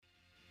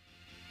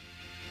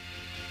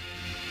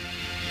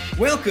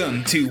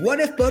Welcome to What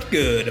If But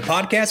Good, a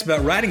podcast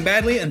about writing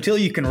badly until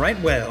you can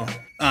write well.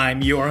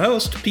 I'm your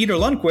host, Peter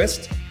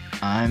Lundquist.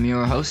 I'm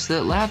your host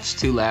that laughs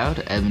too loud,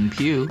 Evan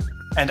Pugh.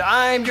 And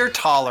I'm your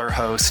taller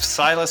host,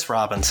 Silas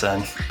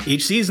Robinson.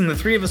 Each season, the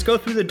three of us go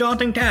through the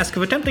daunting task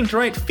of attempting to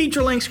write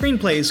feature-length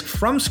screenplays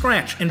from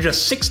scratch in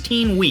just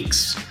 16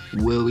 weeks.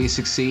 Will we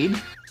succeed?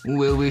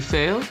 Will we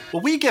fail? Will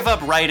we give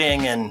up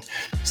writing and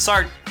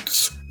start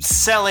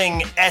selling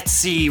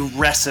Etsy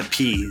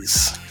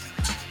recipes?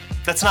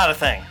 That's not a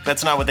thing.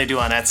 That's not what they do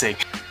on Etsy.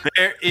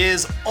 There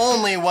is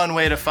only one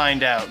way to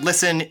find out.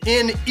 Listen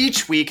in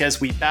each week as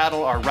we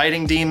battle our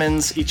writing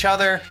demons, each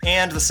other,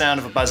 and the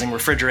sound of a buzzing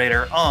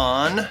refrigerator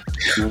on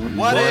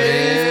What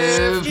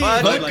If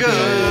But Good.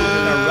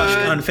 Our rushed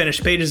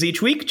unfinished pages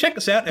each week. Check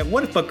us out at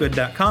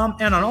whatifbutgood.com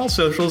and on all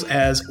socials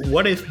as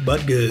What If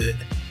But Good.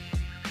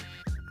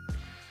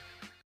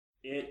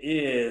 It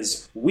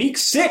is week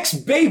 6,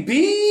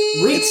 baby!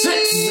 Week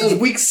 6!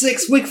 Week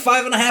 6, week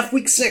 5.5,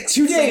 week 6.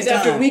 2 days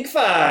after week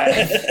 5.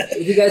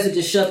 If you guys would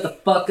just shut the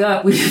fuck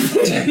up. Time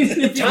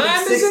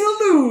is an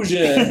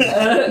illusion.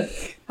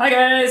 Hi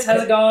guys,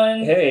 how's it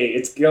going? Hey,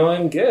 it's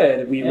going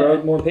good. We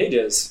wrote more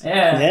pages.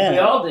 Yeah, we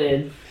all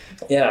did.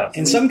 Yeah.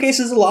 In some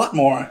cases, a lot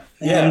more.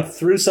 And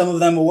threw some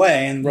of them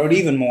away and wrote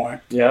even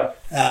more. Yeah.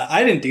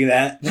 I didn't do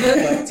that,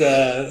 but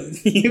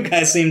you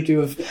guys seem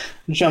to have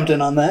jumped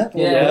in on that.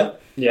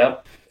 Yeah.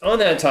 On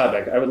that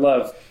topic, I would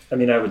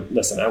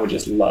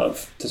just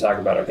love to talk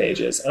about our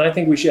pages, and I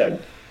think we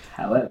should.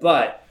 However,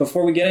 but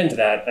before we get into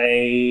that,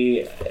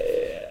 I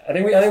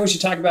think we should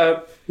talk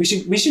about we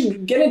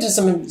should get into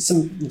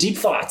some deep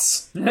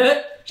thoughts.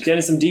 Get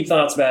into some deep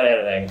thoughts about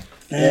editing.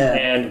 Yeah.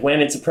 And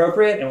when it's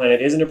appropriate and when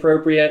it isn't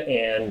appropriate,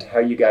 and how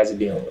you guys are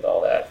dealing with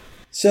all that.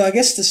 So I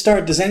guess to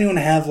start, does anyone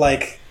have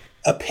like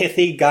a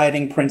pithy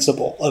guiding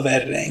principle of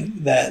editing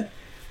that,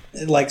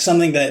 like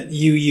something that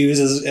you use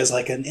as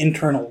like an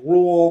internal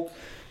rule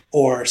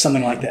or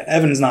something like that?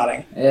 Evan's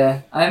nodding.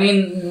 Yeah, I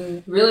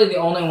mean, really the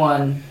only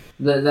one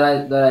that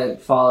I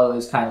follow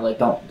is kind of like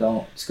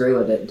don't screw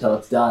with it until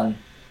it's done.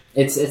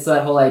 It's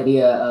that whole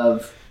idea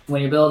of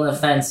when you're building a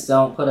fence,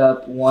 don't put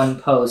up one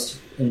post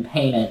and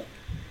paint it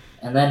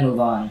and then move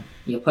on.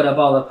 You put up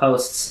all the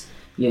posts,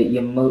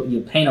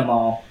 you paint them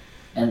all,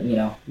 and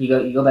you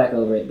go back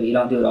over it, but you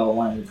don't do it all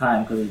one at a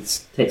time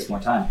because it takes more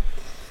time.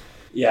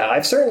 Yeah,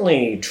 I've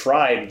certainly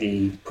tried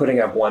the putting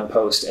up one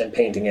post and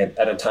painting it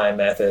at a time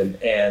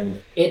method,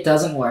 and it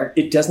doesn't work.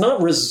 It does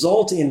not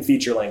result in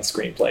feature-length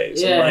screenplays,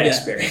 in my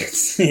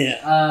experience.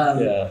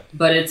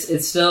 But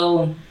it's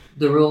still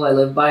the rule I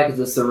live by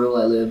because it's the rule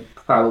I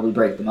probably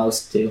break the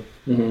most to.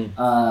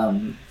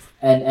 Mm-hmm.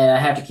 And I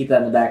have to keep that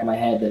in the back of my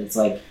head that it's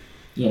like,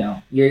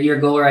 your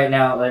goal right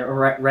now,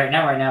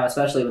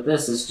 especially with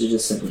this, is to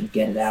just simply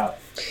get it out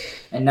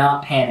and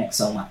not panic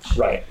so much.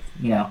 Right.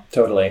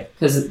 Totally.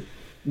 Because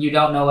you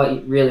don't know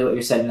what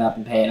you're setting up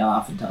and paying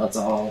off until it's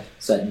all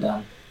said and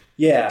done.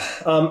 Yeah.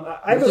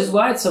 Which is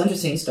why it's so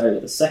interesting to start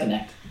with the second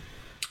act.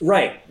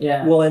 Right.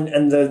 Yeah. Well,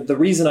 and the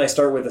reason I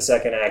start with the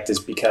second act is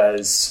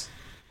because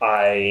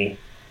I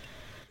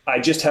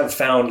just have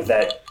found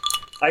that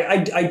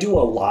I do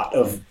a lot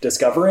of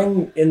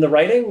discovering in the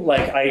writing.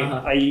 Like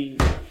I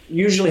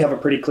usually have a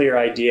pretty clear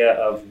idea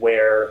of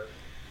where.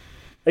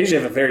 I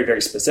usually have a very,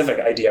 very specific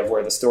idea of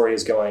where the story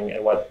is going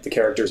and what the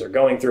characters are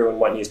going through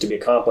and what needs to be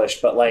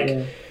accomplished. But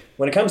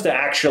when it comes to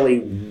actually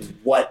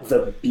what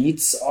the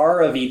beats are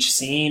of each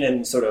scene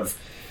and sort of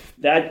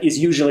that is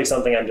usually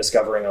something I'm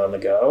discovering on the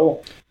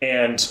go.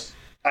 And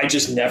I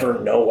just never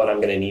know what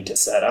I'm going to need to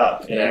set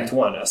up in Act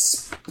 1,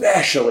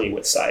 especially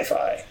with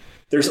sci-fi.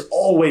 There's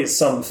always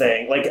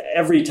something, like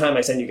every time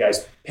I send you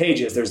guys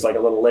pages, there's like a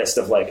little list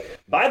of like,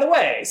 by the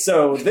way,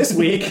 so this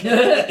week,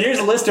 here's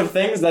a list of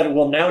things that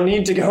will now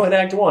need to go in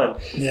Act 1.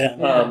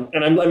 Yeah.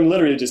 And I'm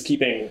literally just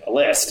keeping a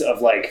list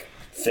of like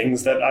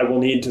things that I will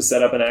need to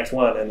set up in Act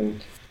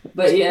 1.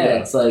 But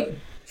it's like...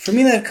 For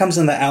me, that comes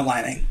in the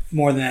outlining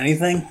more than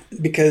anything,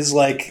 because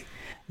like...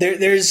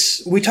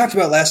 we talked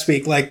about last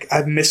week, like,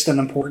 I've missed an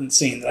important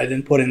scene that I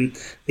didn't put in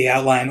the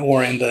outline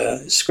or in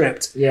the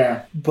script.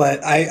 Yeah.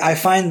 But I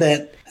find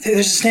that there's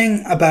this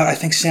thing about, I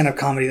think, stand-up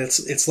comedy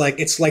it's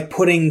like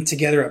putting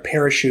together a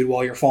parachute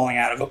while you're falling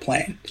out of a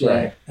plane.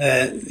 Right.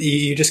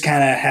 You just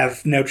kind of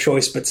have no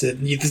choice but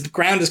the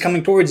ground is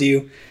coming towards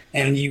you,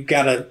 and you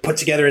got to put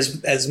together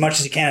as much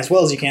as you can, as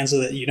well as you can,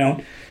 so that you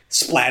don't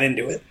splat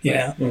into it,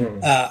 Mm-hmm.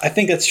 I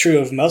think that's true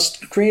of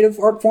most creative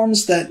art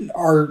forms that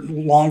are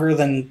longer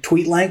than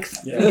tweet length,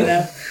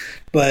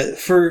 But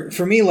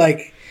for me,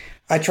 like,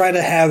 I try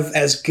to have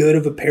as good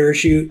of a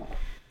parachute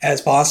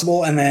as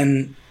possible, and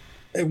then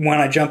when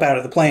I jump out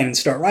of the plane and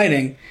start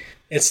writing,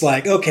 it's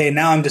like, okay,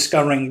 now I'm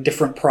discovering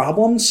different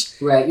problems.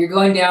 Right, you're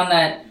going down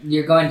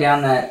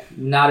that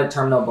not at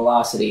terminal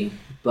velocity,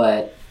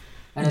 but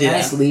at a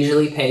nice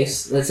leisurely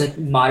pace that's like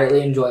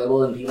moderately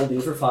enjoyable and people do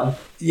for fun.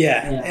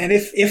 Yeah. And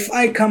if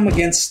I come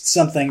against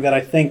something that I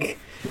think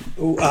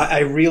I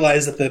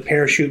realize that the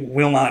parachute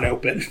will not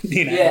open,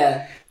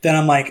 then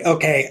I'm like,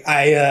 okay,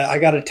 I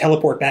got to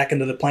teleport back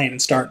into the plane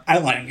and start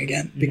outlining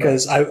again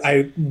because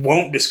I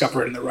won't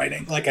discover it in the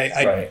writing. Like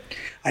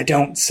I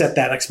don't set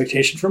that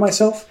expectation for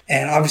myself,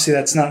 and obviously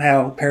that's not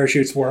how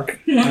parachutes work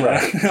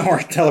or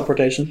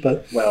teleportation.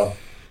 But well,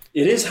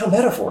 it is how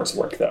metaphors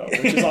work, though,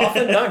 which is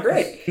often not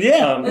great.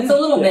 Yeah, it's a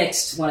little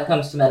mixed when it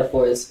comes to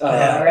metaphors.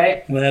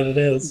 Right? Well, it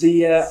is.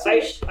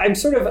 I'm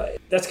sort of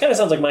that kind of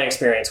sounds like my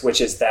experience, which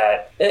is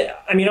that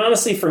I mean,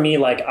 honestly, for me,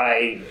 like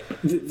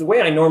the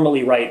way I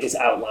normally write is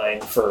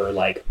outline for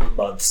like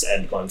months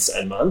and months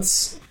and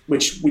months,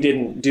 which we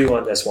didn't do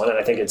on this one, and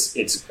I think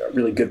it's a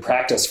really good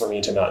practice for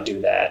me to not do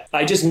that.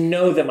 I just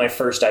know that my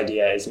first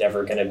idea is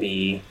never going to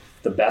be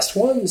the best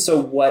one. So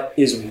what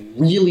is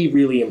really,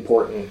 really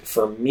important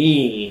for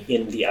me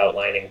in the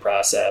outlining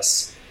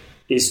process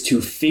is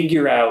to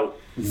figure out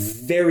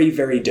very,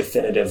 very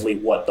definitively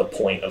what the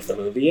point of the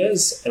movie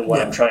is and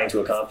what I'm trying to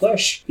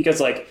accomplish.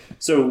 Because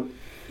so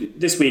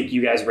this week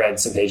you guys read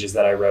some pages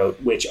that I wrote,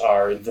 which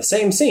are the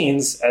same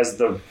scenes as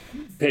the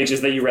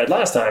pages that you read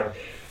last time.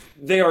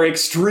 They are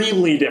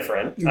extremely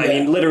different. Yeah. I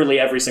mean, literally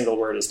every single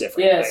word is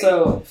different. Yeah,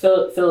 so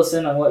fill us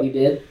in on what you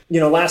did.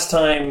 Last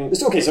time...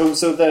 Okay, so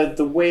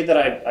the way that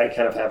I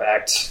kind of have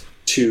Act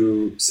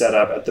 2 set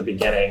up at the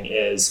beginning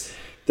is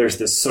there's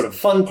this sort of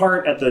fun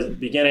part at the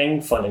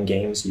beginning, fun and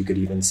games, you could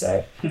even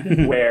say,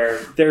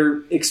 where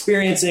they're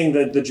experiencing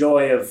the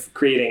joy of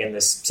creating in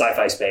this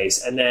sci-fi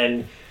space, and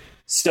then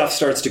stuff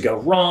starts to go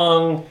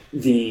wrong.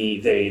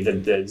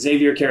 The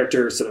Xavier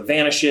character sort of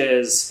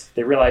vanishes.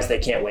 They realize they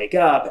can't wake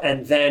up.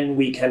 And then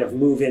we kind of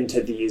move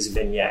into these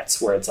vignettes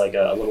where it's like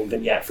a little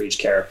vignette for each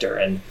character.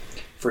 And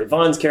for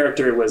Yvonne's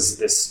character, it was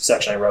this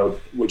section I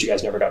wrote, which you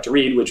guys never got to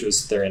read, which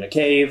was they're in a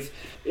cave,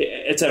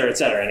 et cetera, et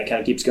cetera. And it kind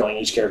of keeps going.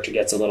 Each character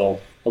gets a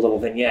little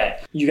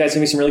vignette. You guys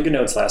gave me some really good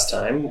notes last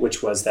time,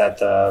 which was that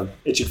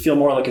it should feel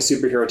more like a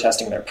superhero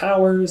testing their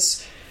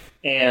powers.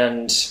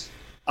 And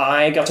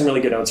I got some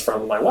really good notes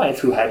from my wife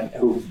who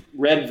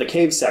read the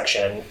cave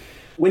section,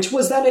 which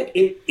was that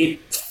it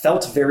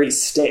felt very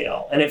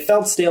stale. And it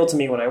felt stale to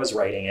me when I was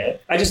writing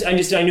it. I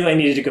knew I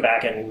needed to go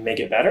back and make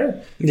it better.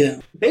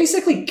 Yeah.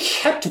 Basically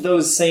kept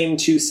those same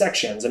two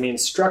sections. I mean,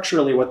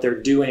 structurally what they're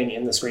doing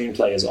in the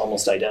screenplay is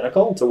almost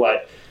identical to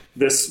what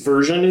this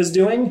version is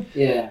doing.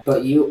 Yeah,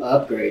 but you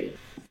upgraded.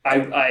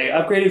 I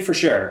upgraded for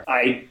sure.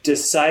 I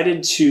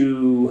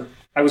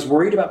was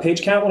worried about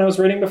page count when I was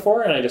writing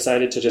before, and I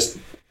decided to just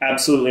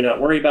absolutely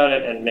not worry about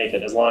it and make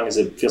it as long as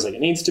it feels like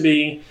it needs to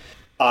be.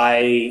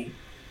 I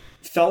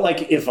felt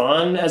like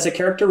Yvonne as a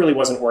character really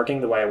wasn't working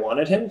the way I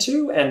wanted him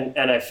to, and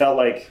I felt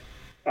like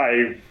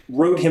I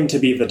wrote him to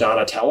be the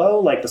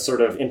Donatello, like the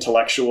sort of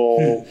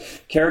intellectual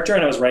character,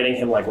 and I was writing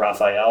him like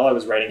Raphael. I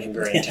was writing him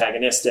very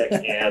antagonistic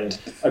and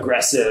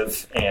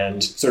aggressive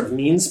and sort of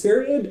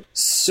mean-spirited.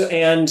 So,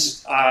 and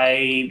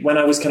when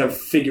I was kind of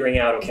figuring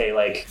out, okay,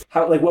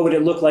 what would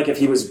it look like if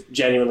he was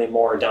genuinely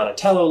more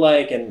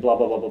Donatello-like and blah,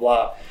 blah, blah, blah,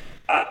 blah,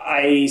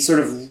 I sort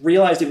of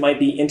realized it might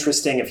be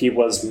interesting if he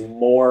was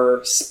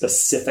more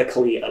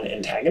specifically an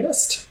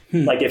antagonist.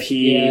 Like if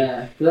he...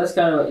 Yeah, that's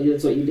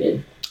what you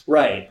did.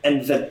 Right.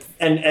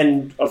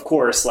 And of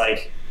course,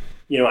 I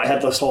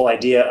had this whole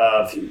idea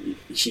of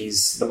he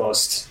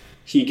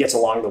gets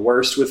along the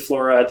worst with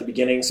Flora at the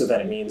beginning, so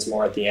then it means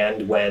more at the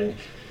end when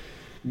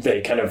they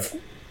kind of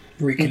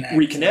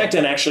reconnect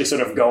and actually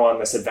sort of go on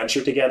this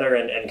adventure together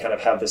and kind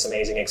of have this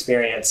amazing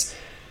experience.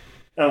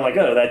 And I'm like,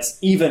 oh, that's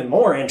even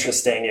more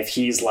interesting if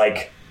he's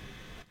like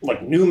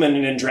Newman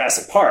in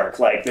Jurassic Park,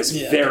 like this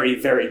very,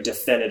 very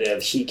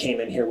definitive, he came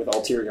in here with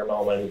ulterior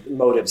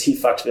motives, he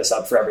fucked this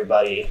up for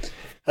everybody.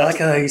 I like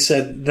how you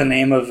said the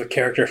name of a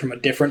character from a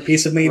different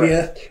piece of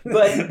media.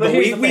 Right. But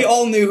we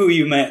all knew who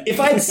you meant. If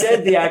I'd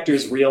said the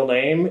actor's real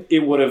name,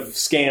 it would have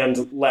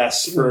scanned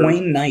less for...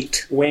 Wayne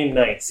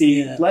Knight.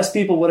 See, less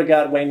people would have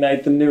got Wayne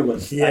Knight than Newman.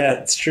 Yeah,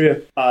 it's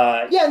true.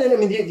 And then, I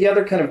mean, the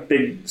other kind of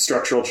big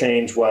structural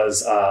change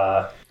was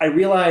I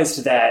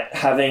realized that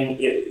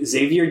having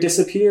Xavier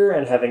disappear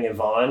and having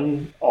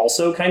Yvonne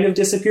also kind of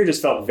disappear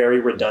just felt very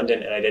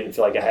redundant, and I didn't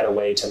feel like I had a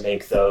way to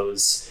make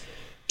those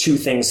two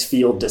things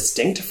feel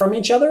distinct from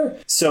each other.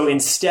 So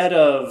instead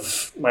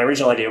of my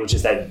original idea, which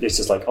is that it's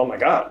just like, oh my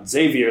God,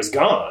 Xavier's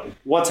gone,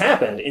 what's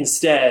happened?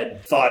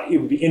 Instead, thought it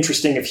would be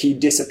interesting if he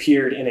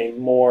disappeared in a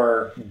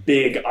more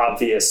big,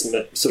 obvious,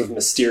 sort of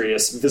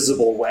mysterious,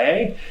 visible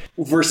way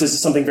versus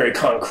something very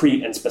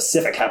concrete and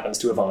specific happens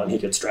to Yvonne. He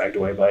gets dragged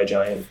away by a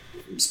giant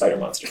spider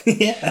monster.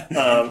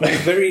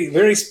 Very,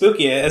 very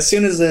spooky. As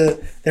soon as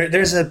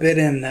there's a bit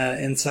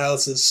in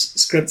Silas's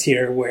script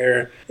here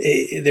where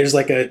there's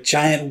like a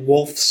giant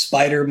wolf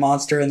spider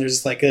monster and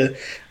there's like a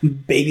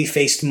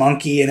baby-faced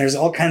monkey and there's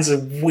all kinds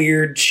of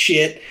weird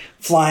shit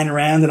flying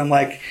around, and I'm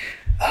like,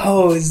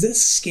 oh, is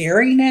this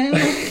scary now?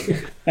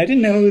 I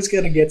didn't know it was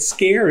going to get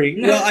scary.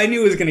 Well, I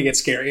knew it was going to get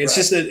scary. It's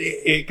just that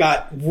it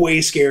got way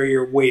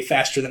scarier way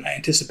faster than I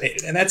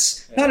anticipated. And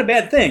that's not a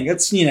bad thing.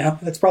 That's,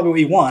 that's probably what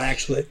you want,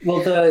 actually.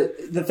 Well,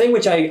 the thing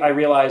which I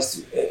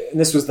realized and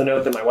this was the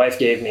note that my wife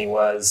gave me,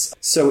 was,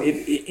 so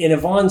in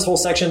Yvonne's whole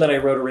section that I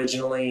wrote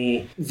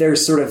originally,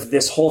 there's sort of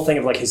this whole thing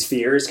of like his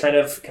fears kind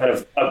of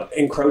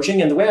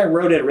encroaching. And the way I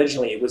wrote it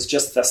originally, it was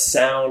just the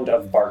sound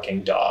of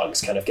barking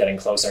dogs kind of getting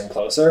closer and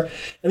closer.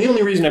 And the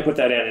only reason I put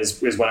that in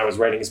is when I was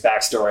writing his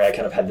backstory, I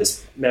kind of had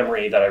this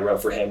memory that I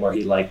wrote for him where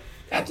he like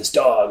had this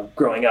dog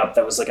growing up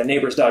that was like a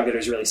neighbor's dog that he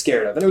was really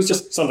scared of. And it was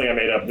just something I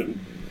made up.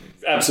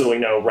 Absolutely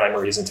no rhyme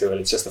or reason to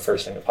it. It's just the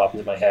first thing that popped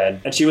into my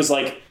head. And she was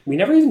like, we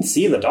never even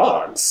see the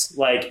dogs.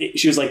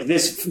 She was like,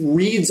 this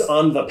reads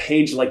on the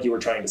page like you were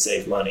trying to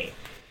save money.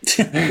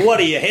 What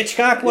are you,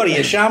 Hitchcock? What are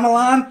you,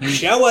 Shyamalan?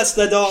 Show us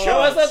the dogs. Show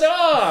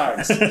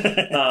us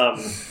the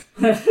dogs.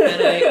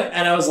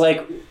 And I was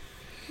like,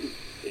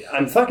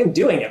 I'm fucking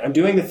doing it. I'm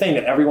doing the thing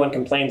that everyone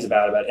complains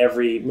about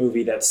every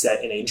movie that's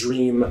set in a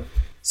dream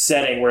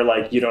setting where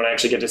like you don't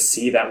actually get to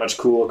see that much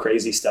cool,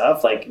 crazy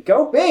stuff. Like,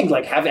 go big.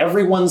 Like, have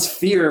everyone's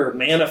fear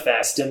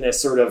manifest in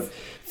this sort of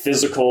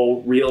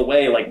physical, real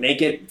way. Like,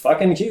 make it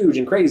fucking huge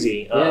and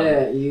crazy.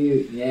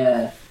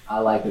 I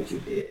like what you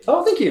did.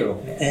 Oh, thank you.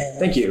 Yeah.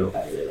 Thank you.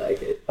 I really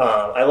like it.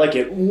 I like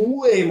it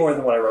way more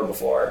than what I wrote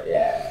before.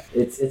 Yeah,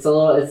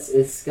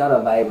 it's got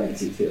a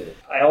vibrancy to it.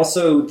 I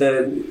also,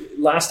 the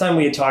last time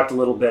we had talked a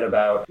little bit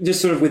about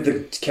just sort of with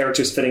the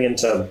characters fitting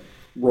into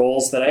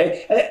roles that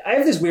I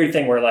have this weird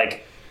thing where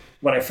like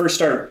when I first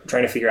start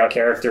trying to figure out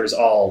characters,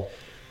 I'll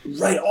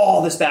write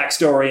all this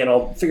backstory and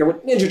I'll figure out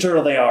what Ninja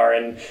Turtle they are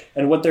and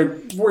what their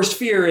worst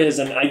fear is,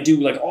 and I do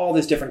like all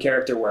this different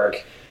character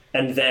work,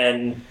 and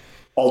then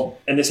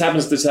this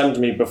happened to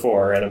me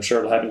before, and I'm sure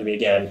it'll happen to me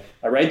again.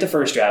 I write the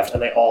first draft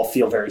and they all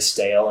feel very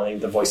stale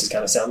and the voices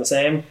kind of sound the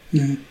same.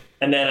 Mm-hmm.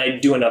 And then I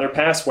do another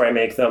pass where I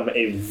make them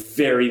a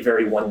very,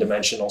 very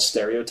one-dimensional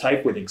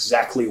stereotype with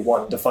exactly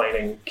one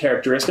defining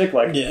characteristic.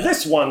 Like,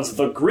 This one's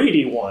the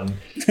greedy one.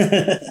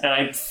 And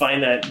I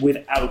find that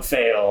without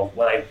fail,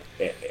 when I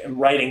am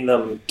writing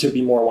them to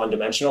be more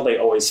one-dimensional, they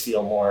always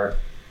feel more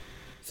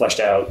fleshed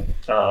out.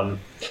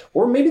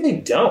 Or maybe they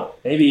don't.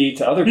 Maybe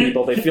to other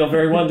people they feel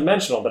very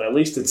one-dimensional, but at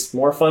least it's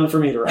more fun for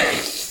me to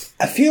write.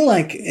 I feel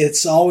like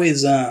it's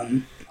always...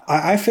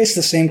 I face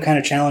the same kind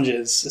of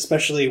challenges,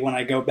 especially when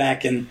I go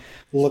back and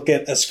look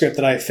at a script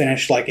that I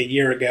finished like a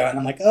year ago, and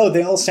I'm like, oh,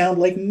 they all sound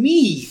like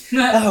me.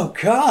 Oh,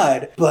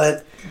 God.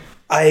 But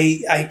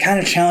I kind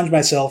of challenge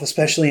myself,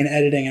 especially in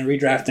editing and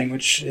redrafting,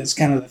 which is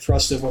kind of the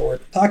thrust of what we're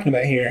talking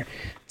about here,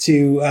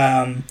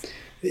 to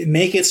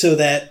make it so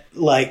that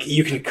like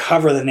you can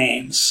cover the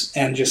names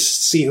and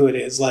just see who it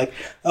is. Like,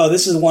 oh,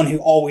 this is the one who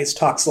always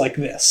talks like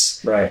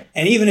this. Right.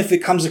 And even if it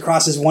comes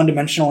across as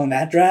one-dimensional in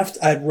that draft,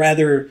 I'd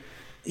rather...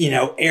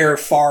 air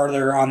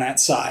farther on that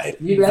side.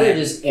 You'd rather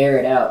just air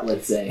it out,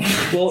 let's say.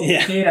 Well,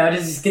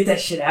 just get that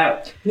shit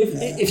out.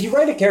 If you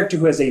write a character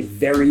who has a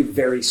very,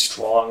 very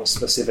strong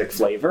specific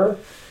flavor,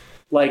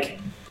 like,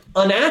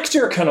 an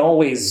actor can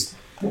always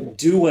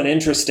do an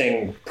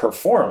interesting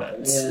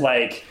performance. Yeah.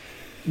 Like,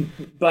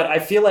 but I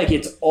feel like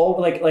it's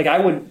all I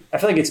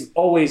feel like it's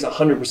always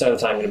 100% of the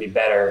time going to be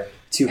better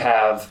to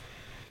have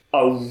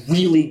a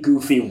really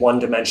goofy,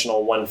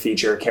 one-dimensional,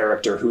 one-feature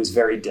character who is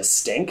very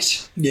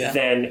distinct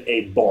than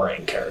a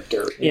boring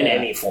character in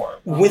any form.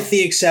 With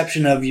the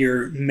exception of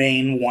your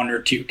main one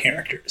or two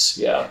characters.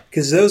 Yeah.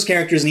 Because those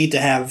characters need to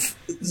have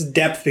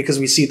depth because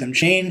we see them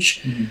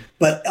change. Mm-hmm.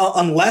 But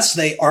unless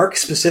they arc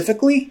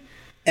specifically,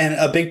 and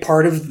a big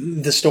part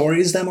of the story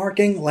is them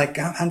arcing, like,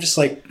 I'm just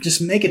like,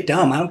 just make it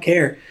dumb. I don't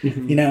care.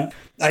 Mm-hmm.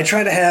 I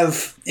try to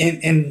have,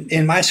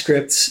 in my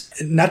scripts,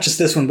 not just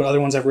this one, but other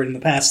ones I've written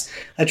in the past,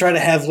 I try to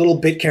have little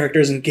bit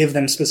characters and give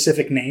them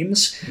specific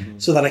names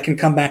so that I can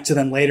come back to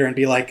them later and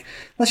be like,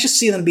 let's just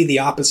see them be the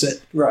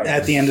opposite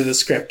at the end of the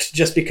script,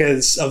 just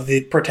because of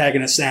the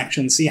protagonist's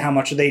actions, see how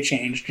much they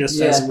change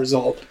just as a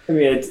result. I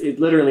mean, it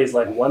literally is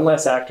like one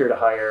less actor to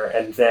hire,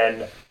 and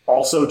then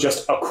also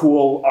just a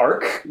cool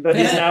arc that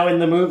is now in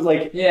the movie.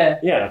 Like,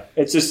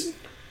 it's just,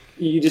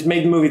 you just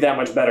made the movie that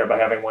much better by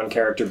having one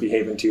character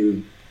behave in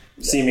two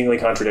seemingly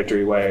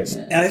contradictory ways.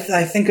 And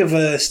I think of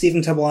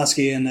Stephen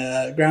Tobolowsky in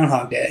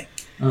Groundhog Day,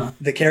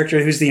 the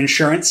character who's the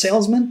insurance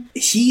salesman.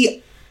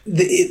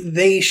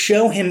 They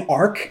show him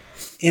arc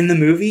in the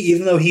movie,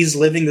 even though he's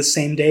living the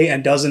same day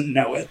and doesn't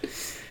know it.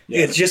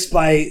 Yeah. It's just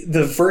by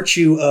the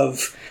virtue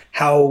of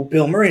how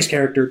Bill Murray's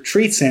character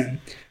treats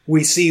him.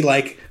 We see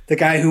like the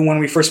guy who, when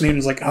we first meet him,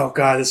 is like, oh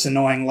God, this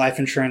annoying life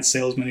insurance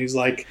salesman who's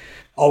like,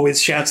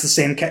 always shouts the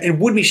same... It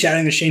would be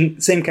shouting the same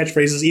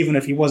catchphrases even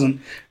if he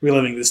wasn't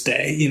reliving this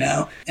day,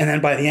 And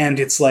then by the end,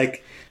 it's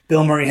like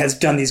Bill Murray has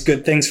done these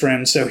good things for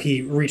him, so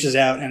he reaches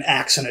out and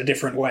acts in a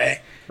different way.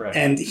 Right.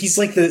 And he's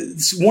like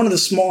one of the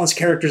smallest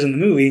characters in the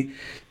movie,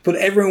 but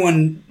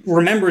everyone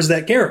remembers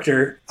that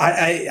character.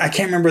 I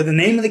can't remember the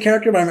name of the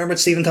character, but I remember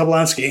it's Stephen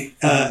Tobolowsky.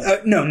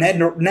 No,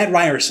 Ned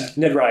Ryerson.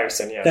 Ned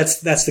Ryerson, yeah.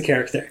 That's the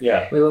character.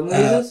 Yeah. Wait, what movie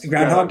is this?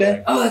 Groundhog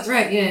Day? Oh, that's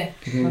right, yeah.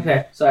 Mm-hmm.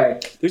 Okay, sorry.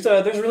 There's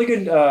a really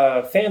good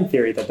fan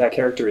theory that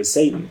character is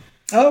Satan.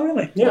 Oh,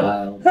 really? Yeah.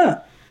 Wow.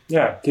 Huh.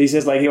 Yeah,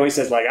 he always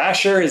says, I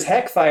sure as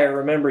heck fire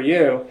remember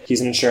you.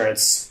 He's an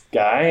insurance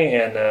guy,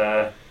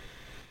 and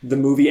the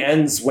movie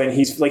ends when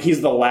he's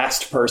the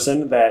last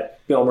person that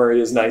Bill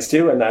Murray is nice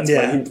to, and that's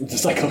when the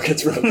cycle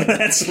gets broken.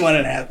 That's when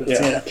it happens.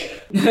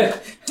 Yeah.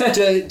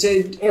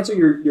 To answer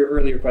your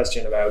earlier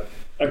question about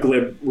a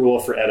glib rule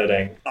for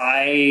editing,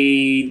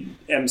 I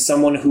am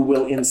someone who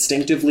will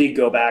instinctively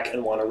go back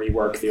and want to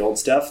rework the old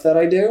stuff that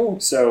I do.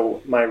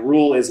 So my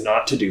rule is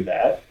not to do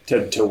that,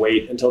 to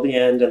wait until the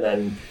end, and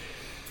then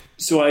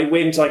so I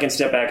wait until I can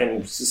step back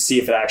and see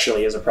if it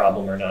actually is a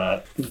problem or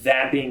not.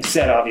 That being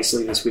said,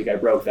 obviously this week I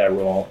broke that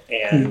rule,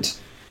 and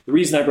the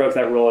reason I broke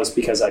that rule is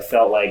because I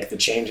felt like the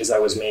changes I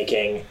was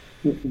making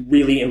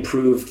really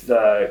improved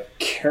the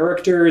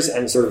characters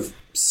and sort of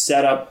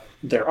set up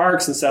their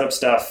arcs and set up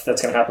stuff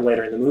that's going to happen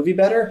later in the movie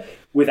better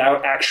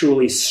without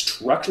actually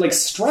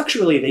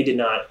structurally they did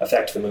not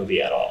affect the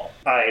movie at all.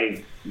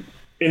 I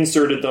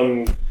inserted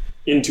them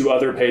into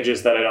other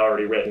pages that I'd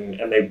already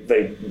written, and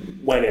they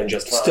went in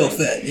just fine. Still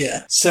fit,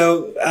 yeah.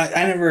 So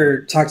I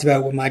never talked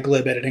about what my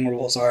glib editing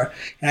rules are,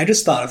 and I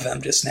just thought of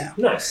them just now.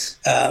 Nice.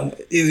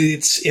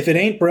 It's if it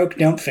ain't broke,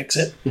 don't fix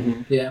it.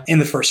 Yeah. In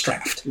the first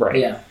draft. Right.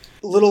 Yeah.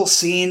 Little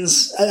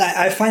scenes.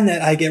 I find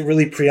that I get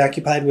really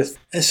preoccupied with,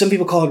 some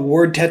people call it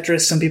word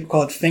Tetris, some people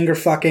call it finger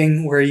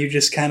fucking, where you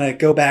just kind of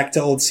go back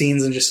to old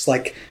scenes and just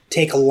like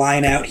take a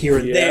line out here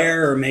and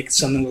there, or make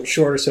something a little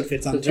shorter so it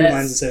fits on 2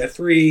 lines instead of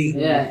 3.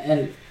 Yeah,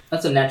 and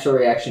that's a natural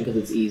reaction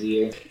because it's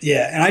easier.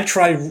 Yeah, and I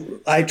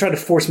try to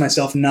force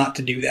myself not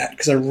to do that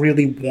because I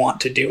really want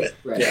to do it.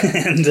 Right.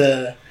 And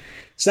so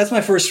that's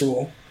my first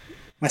rule.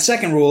 My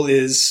second rule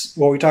is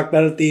what we talked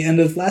about at the end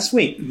of last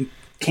week.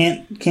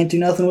 Can't do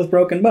nothing with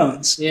broken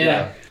bones.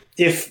 Yeah.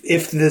 If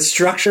the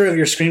structure of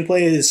your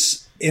screenplay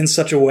is in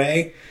such a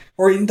way,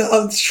 or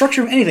the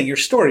structure of anything, your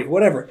story,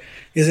 whatever,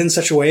 is in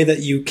such a way that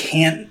you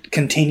can't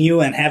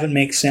continue and have it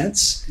make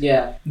sense,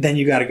 then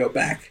you got to go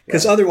back.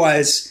 Because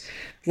otherwise,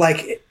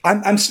 like,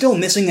 I'm still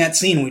missing that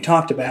scene we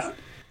talked about.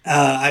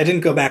 I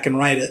didn't go back and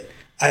write it.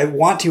 I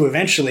want to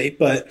eventually,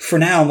 but for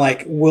now, I'm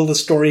like, will the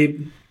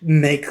story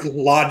make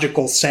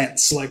logical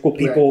sense? Like, will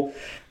people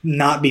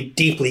not be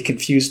deeply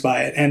confused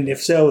by it? And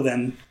if so,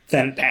 then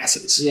it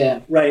passes.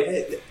 Yeah.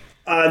 Right.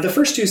 The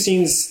first 2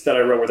 scenes that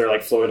I wrote where they're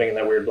like floating in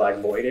that weird black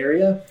void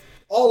area,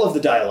 all of the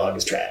dialogue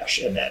is trash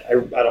in that. I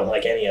don't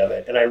like any of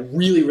it. And I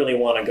really, really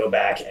want to go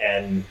back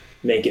and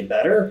make it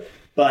better.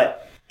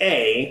 But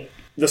A,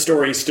 the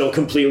story still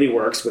completely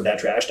works with that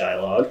trash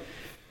dialogue.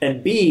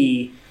 And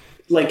B,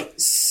 like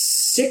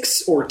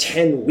 6 or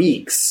 10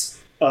 weeks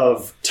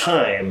of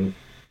time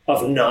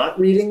of not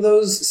reading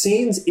those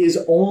scenes is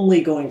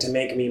only going to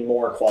make me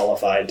more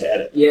qualified to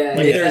edit. Yeah,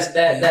 Like,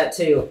 that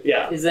too.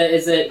 Yeah. Is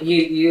that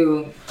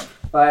you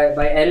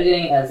by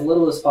editing as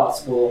little as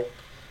possible,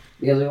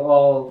 because we've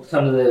all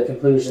come to the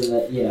conclusion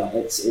that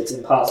it's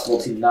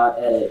impossible to not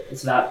edit.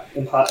 It's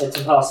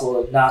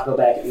impossible to not go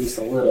back at least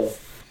a little.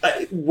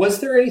 Was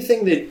there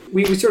anything that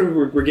we sort of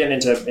were getting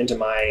into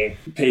my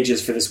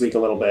pages for this week a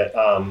little bit?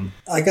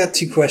 I got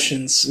 2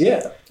 questions.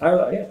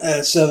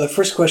 So the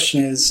first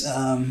question is,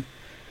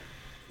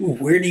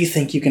 where do you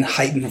think you can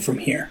heighten from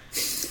here?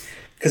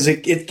 Because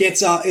it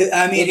gets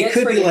it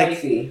could be like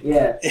hyphy,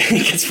 yeah.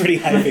 It gets pretty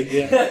hyphy.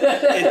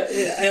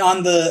 Yeah.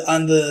 On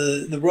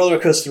the roller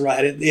coaster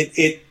ride,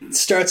 it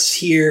starts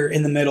here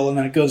in the middle and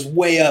then it goes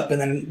way up and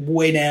then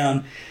way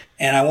down.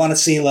 And I want to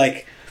see,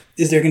 like,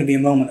 is there going to be a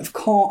moment of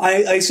calm? I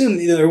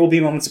assume there will be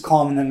moments of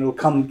calm and then it'll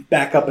come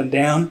back up and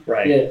down.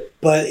 Right. Yeah.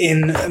 But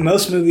in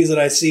most movies that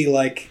I see,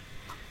 like,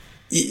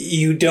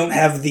 you don't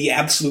have the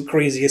absolute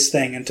craziest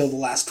thing until the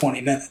last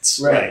 20 minutes.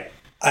 Right.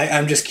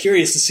 I'm just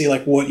curious to see,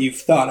 like, what you've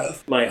thought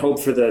of. My hope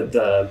for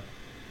the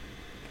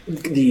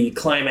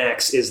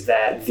climax is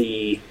that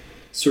the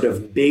sort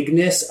of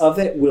bigness of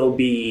it will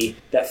be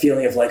that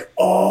feeling of like,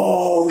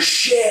 oh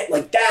shit,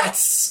 like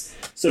that's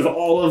sort of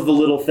all of the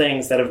little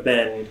things that have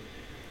been,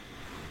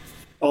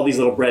 all these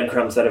little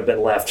breadcrumbs that have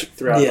been left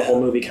throughout the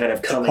whole movie kind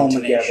of coming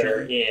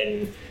together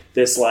in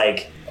this,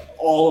 like,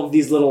 all of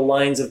these little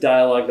lines of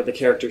dialogue that the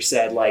character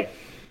said, like,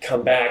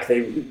 come back.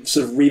 They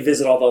sort of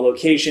revisit all the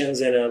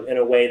locations in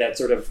a way that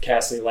sort of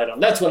casts any light on.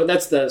 That's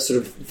the sort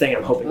of thing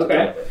I'm hoping to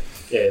deliver,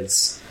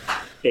 is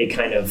a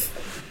kind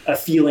of a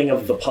feeling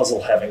of the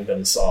puzzle having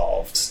been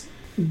solved.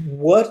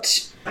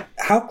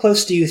 How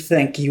close do you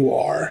think you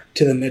are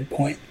to the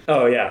midpoint?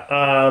 Oh yeah.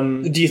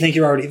 Do you think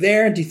you're already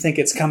there? Do you think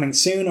it's coming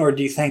soon, or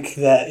do you think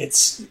that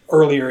it's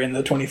earlier in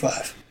the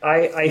 25?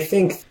 I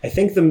think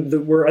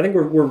we're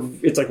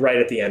it's like right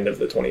at the end of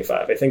the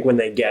 25. I think when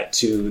they get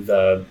to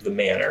the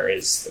manor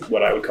is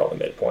what I would call the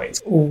midpoint.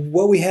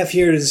 What we have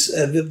here is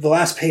the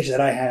last page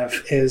that I have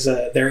is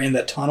they're in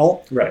the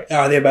tunnel. Right.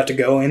 Are they about to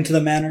go into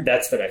the manor?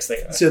 That's the next thing.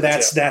 So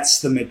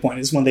that's the midpoint,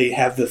 is when they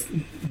have the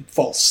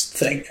false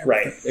thing.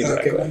 Right.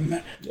 Exactly.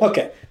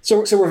 Okay.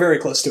 So we're very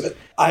close to it.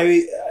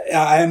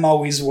 I'm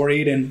always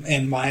worried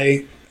in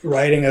my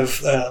writing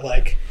of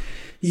like,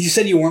 you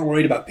said you weren't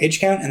worried about page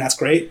count, and that's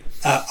great.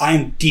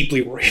 I'm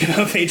deeply worried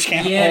about page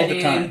count all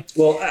the time.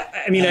 Well,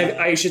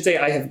 I should say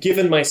I have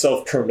given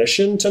myself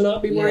permission to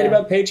not be worried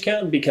about page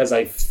count, because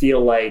I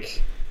feel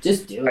like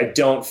Just do I it.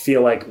 don't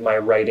feel like my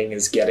writing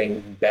is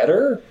getting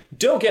better.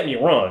 Don't get me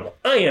wrong.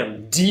 I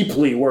am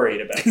deeply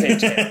worried about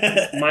page count.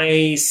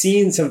 My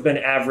scenes have been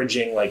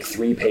averaging like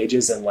 3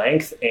 pages in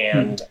length,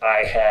 and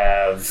I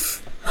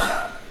have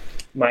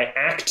my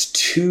act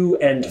 2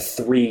 and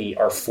 3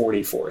 are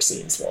 44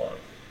 scenes long.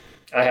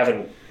 I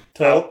haven't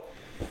total.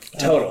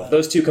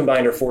 Those two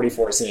combined are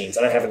 44 scenes,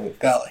 and I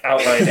haven't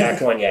outlined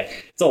act 1 yet.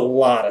 It's a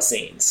lot of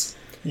scenes.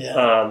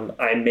 Yeah.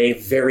 I may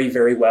very,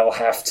 very well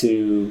have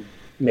to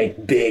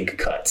make big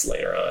cuts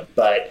later on,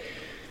 but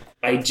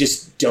I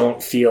just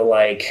don't feel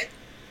like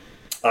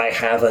I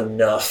have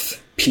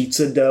enough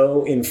pizza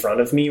dough in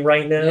front of me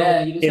right now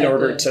Yeah, you just in have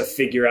order to- to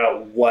figure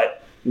out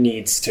what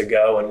needs to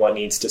go and what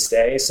needs to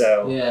stay.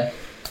 So, Yeah.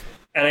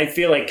 and I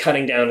feel like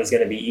cutting down is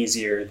going to be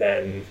easier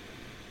than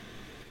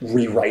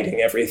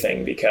rewriting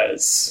everything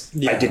because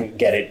I didn't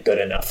get it good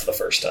enough the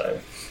first time.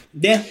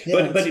 Yeah.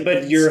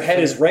 But your head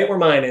is right where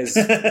mine is,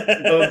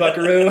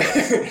 Buckaroo.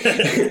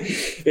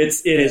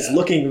 it is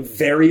looking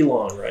very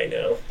long right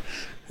now.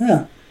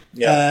 Huh.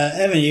 Yeah.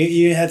 Evan,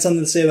 you had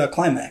something to say about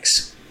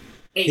Climax,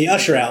 the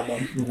Usher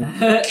album.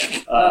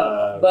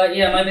 But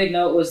yeah, my big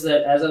note was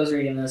that as I was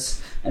reading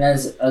this, and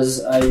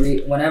as I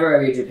read, whenever I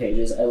read your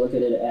pages, I look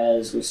at it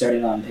as we're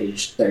starting on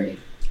page 30.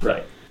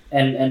 Right.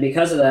 And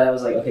because of that, I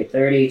was like, okay,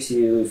 30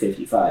 to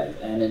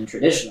 55. And in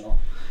traditional,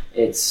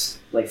 it's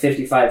like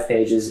 55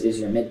 pages is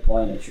your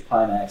midpoint, it's your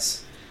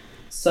climax.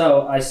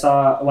 So I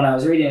saw, when I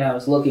was reading, I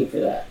was looking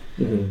for that.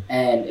 Mm-hmm.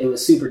 And it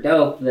was super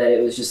dope that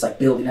it was just like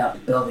building up.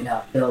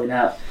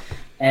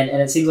 And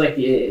it seems like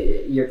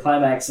your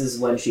climax is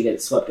when she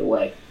gets swept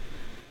away.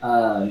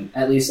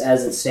 At least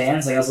as it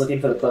stands. Like I was looking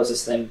for the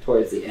closest thing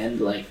towards the end.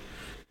 Like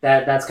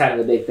that's kind of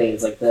the big thing.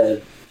 It's like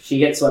she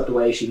gets swept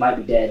away, she might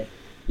be dead,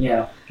 you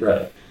know.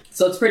 Right.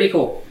 So it's pretty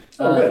cool.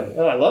 Oh, good.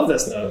 Oh, I love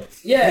this note.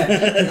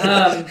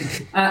 Yeah.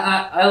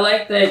 I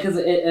like that because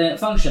it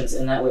functions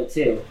in that way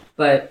too.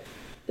 But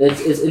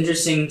it's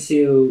interesting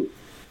to...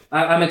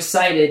 I'm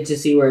excited to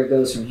see where it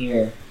goes from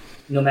here,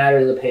 no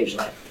matter the page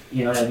length.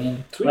 You know what I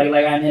mean? Sweet.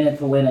 Like I'm in it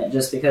to win it,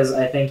 just because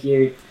I think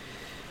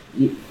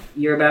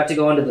you're about to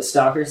go into the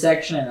stalker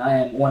section, and I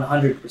am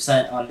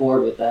 100% on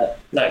board with that.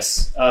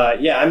 Nice.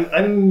 Yeah,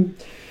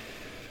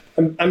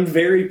 I'm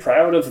very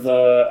proud of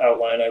the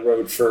outline I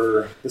wrote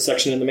for the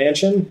section in the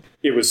mansion.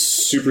 It was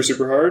super,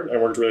 super hard. I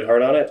worked really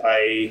hard on it.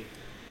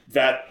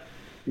 That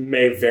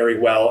may very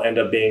well end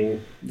up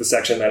being the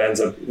section that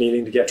ends up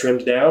needing to get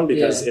trimmed down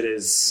because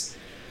it's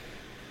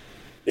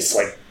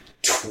like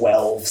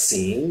 12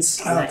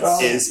 scenes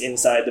is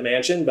inside the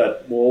mansion,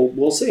 but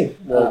we'll see.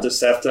 We'll just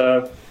have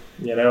to,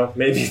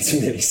 maybe it's a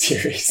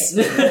miniseries.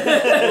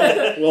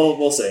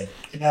 we'll see.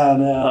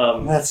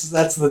 No.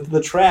 That's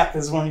the trap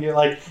is when you're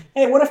like,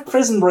 hey, what if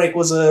Prison Break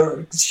was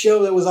a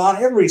show that was on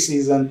every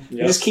season?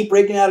 You just keep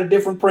breaking out of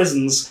different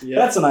prisons. Yep.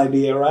 That's an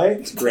idea, right?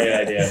 It's a great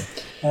idea.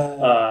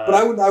 But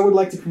I would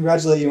like to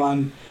congratulate you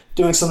on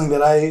doing something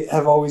that I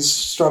have always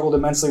struggled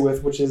immensely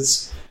with, which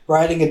is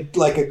writing a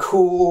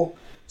cool,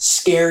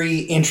 scary,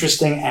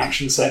 interesting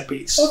action set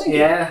piece.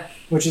 Yeah.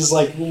 Which is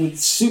like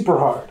super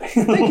hard.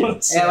 Yeah,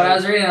 when I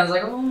was reading, I was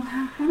like, oh,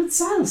 how did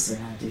Silas learn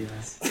how to do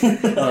this?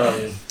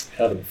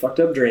 Having fucked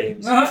up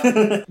dreams.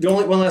 The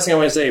only one last thing I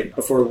want to say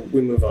before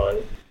we move on,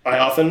 I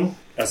often,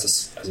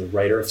 as a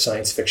writer of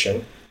science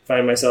fiction,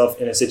 find myself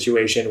in a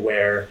situation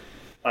where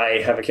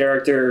I have a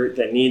character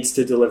that needs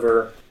to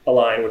deliver a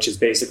line which is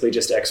basically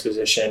just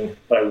exposition,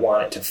 but I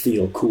want it to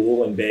feel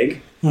cool and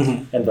big.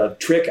 Mm-hmm. And the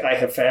trick I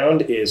have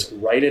found is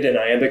write it in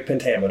iambic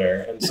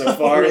pentameter, and so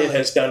far it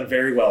has done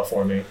very well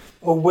for me.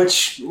 Well,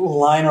 which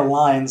line or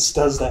lines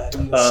does that?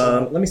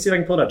 Let me see if I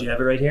can pull it up. Do you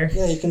have it right here?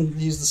 Yeah, you can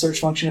use the search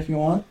function if you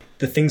want.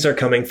 The things are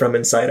coming from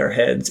inside our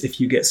heads.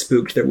 If you get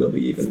spooked, there will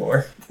be even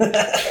more.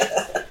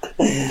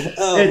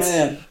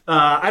 Man.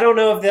 I don't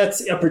know if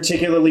that's a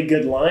particularly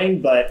good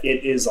line, but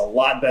it is a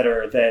lot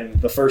better than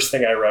the first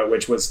thing I wrote,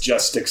 which was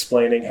just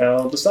explaining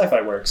how the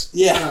sci-fi works.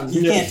 Yeah,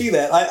 you can't do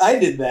that. I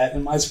did that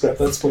in my script.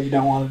 That's what you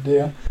don't want to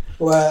do.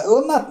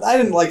 Well, I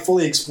didn't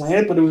fully explain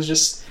it, but it was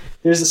just,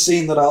 there's a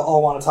scene that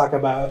I'll want to talk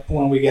about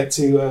when we get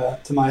to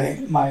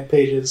my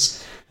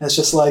pages. And it's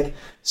just like,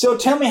 so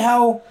tell me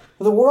how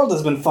the world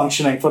has been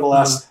functioning for the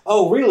last...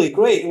 Oh, really?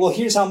 Great. Well,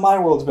 here's how my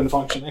world's been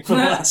functioning for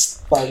the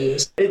last 5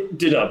 years. It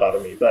did not bother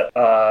me, but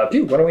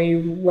Pew, why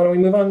don't we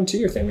move on to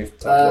your thing? We've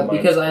talked about mine.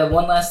 Because I have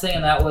one last thing,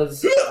 and that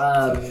was... Is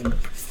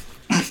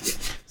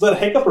that a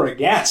hiccup or a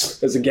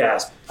gasp? It was a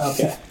gasp.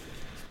 Okay.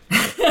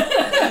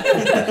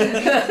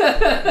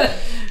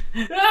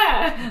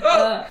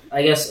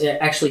 I guess,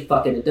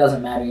 fuck it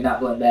doesn't matter. You're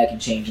not going back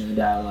and changing the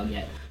dialogue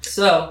yet.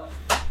 So...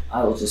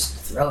 I will just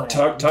throw it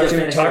Talk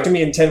to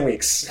me in 10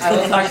 weeks. I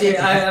will talk to you.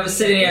 I was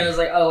sitting here and I was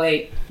like, oh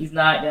wait, he's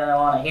not going to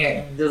want to hear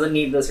it. He doesn't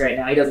need this right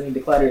now. He doesn't need to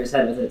clutter his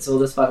head with it, so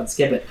we'll just fucking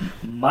skip it.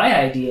 My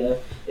idea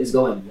is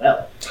going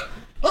well.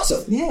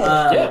 Awesome.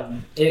 Yeah.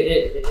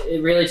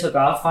 It really took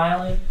off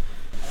finally.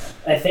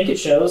 I think it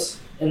shows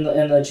in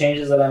the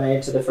changes that I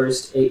made to the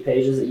first 8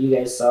 pages that you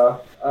guys saw.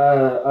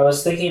 I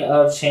was thinking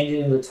of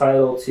changing the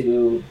title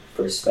to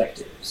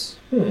Perspectives.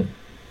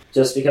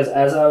 Just because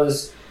as I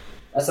was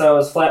So I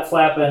was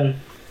flapping,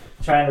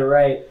 trying to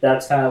write.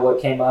 That's kind of what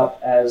came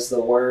up as the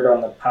word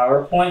on the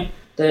PowerPoint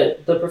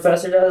that the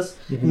professor does.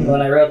 Mhm.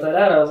 When I wrote that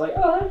out, I was like,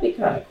 oh, that'd be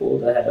kind of cool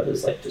to have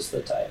as like just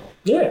the title.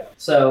 Yeah.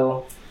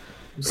 So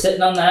I'm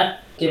sitting on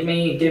that. Give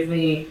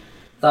me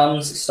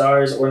thumbs,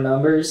 stars, or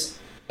numbers.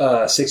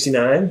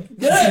 69.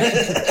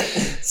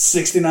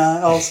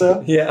 69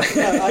 also. Yeah.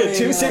 I mean,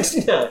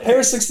 269. Pair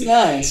of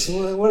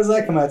 69s. What does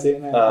that come out to?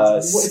 Now?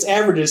 It's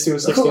averages to a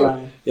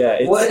 69. Yeah.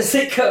 It's, What does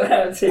it come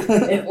out to?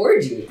 An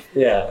orgy.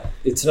 yeah.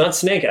 It's not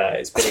Snake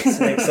Eyes, but it's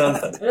Snake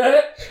something.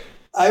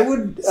 I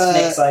would.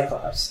 Snake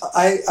Cyclops.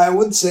 I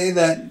would say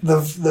that the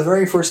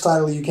very first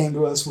title you came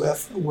to us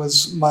with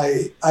was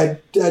I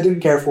didn't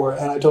care for it,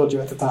 and I told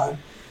you at the time.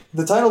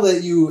 The title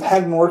that you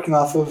had been working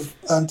off of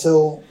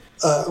until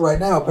right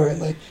now,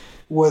 apparently,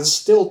 was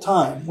Still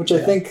Time, which I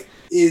think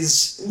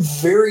is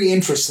very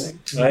interesting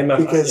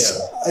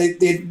because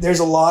there's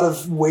a lot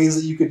of ways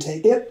that you could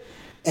take it,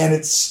 and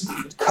it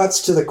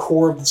cuts to the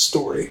core of the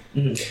story.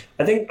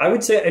 I think I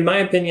would say, in my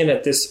opinion,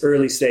 at this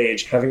early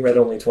stage, having read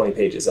only 20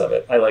 pages of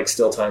it, I like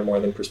Still Time more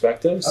than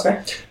Perspectives.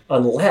 Okay.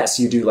 Unless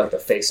you do like the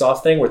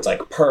face-off thing where it's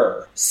like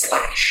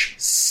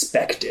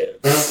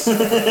per/spectives.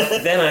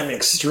 Then I'm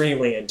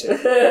extremely into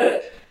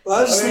it. Well,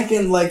 I was just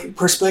thinking, like,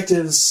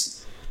 Perspectives.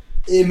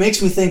 It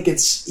makes me think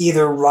it's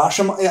either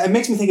Rashomon. It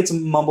makes me think it's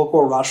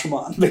mumblecore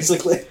Rashomon,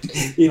 basically.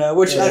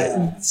 Which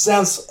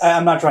sounds.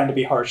 I'm not trying to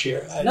be harsh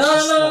here.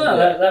 No.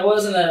 That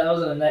wasn't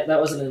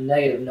a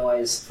negative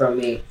noise from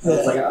me. I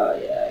was like, oh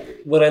yeah, I agree.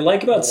 What I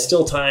like about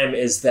Still Time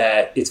is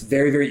that it's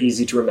very, very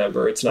easy to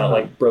remember. It's not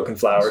like Broken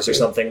Flowers or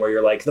something where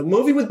you're like, the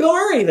movie with Bill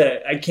Murray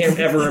that I can't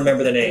ever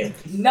remember the name.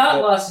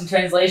 Not Lost in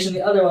Translation,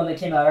 the other one that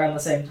came out around the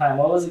same time.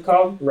 What was it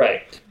called?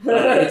 Right.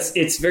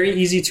 It's very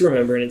easy to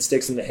remember and it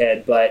sticks in the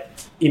head, but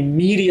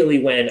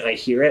immediately when I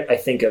hear it, I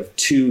think of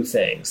two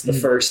things. The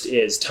first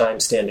is time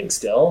standing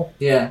still,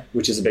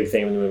 which is a big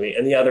theme in the movie,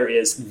 and the other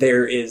is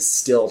there is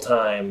still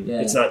time.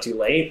 Yeah. It's not too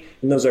late,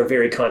 and those are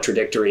very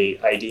contradictory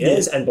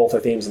ideas, and both are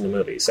themes in the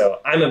movie. So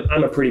I'm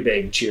a pretty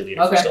big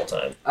cheerleader for Still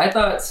Time. I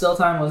thought Still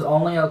Time was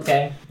only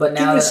okay, but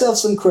now give yourself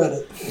some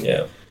credit.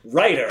 Yeah.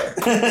 Writer.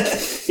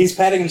 He's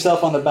patting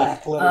himself on the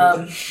back.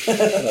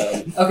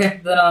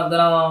 Okay, then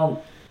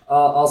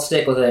I'll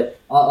stick with it.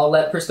 I'll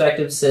let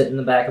Perspectives sit in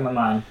the back of my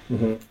mind.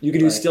 Mm-hmm. You could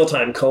do Still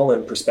Time :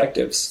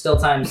 Perspectives. Still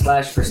Time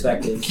 /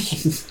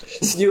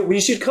 Perspectives. We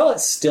should call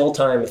it Still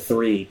Time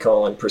 3 :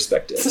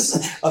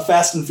 Perspectives. A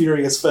Fast and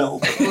Furious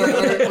film.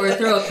 or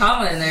throw a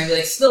comment in there and be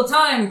like, Still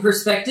Time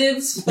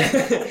Perspectives!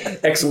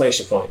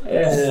 Exclamation point.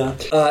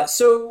 Yeah.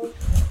 So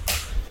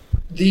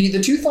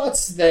the two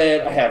thoughts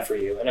that I have for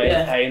you, and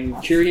I'm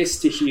curious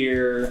to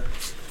hear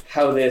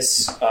how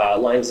this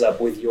lines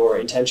up with your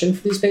intention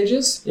for these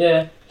pages.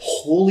 Yeah.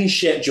 Holy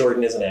shit,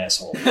 Jordan is an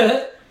asshole.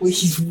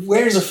 He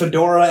wears a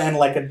fedora and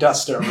like a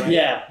duster, right?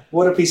 Yeah.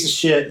 What a piece of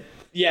shit.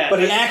 Yeah.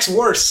 But it acts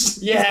worse.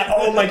 Yeah,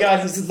 oh my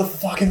god, he's the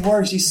fucking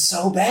worst. He's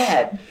so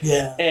bad.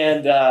 Yeah.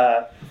 And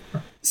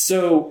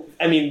so,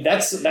 I mean,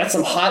 that's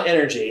some hot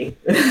energy.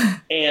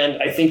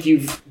 And I think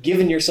you've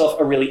given yourself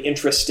a really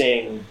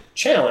interesting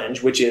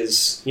challenge, which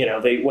is,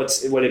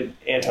 what did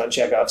Anton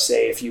Chekhov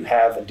say? If you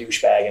have a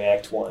douchebag in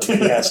Act 1, he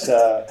has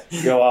to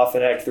go off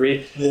in Act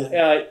 3.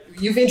 Yeah.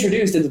 You've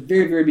introduced at the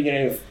very, very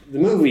beginning of the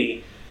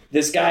movie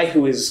this guy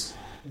who is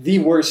the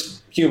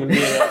worst human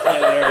being on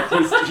planet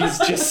Earth. He's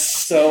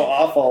just so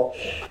awful.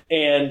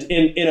 And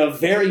in a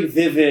very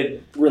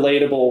vivid,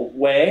 relatable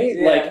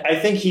way, I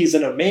think he's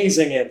an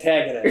amazing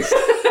antagonist.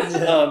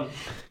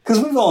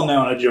 Because we've all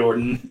known a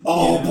Jordan.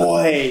 Oh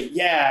boy,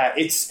 yeah,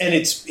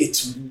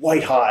 it's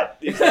white hot.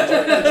 It's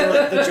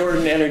the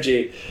Jordan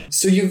energy.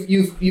 So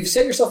you've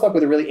set yourself up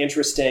with a really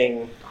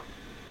interesting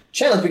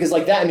challenge because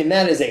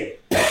that is a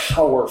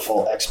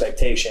powerful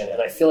expectation,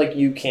 and I feel like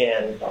you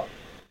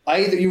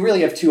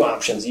really have two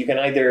options. You can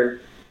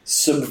either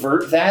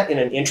subvert that in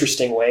an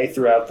interesting way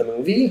throughout the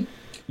movie.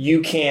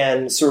 You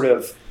can sort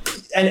of.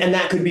 And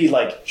that could be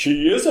like,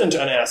 she isn't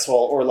an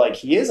asshole, or like,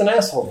 he is an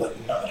asshole, but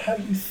not how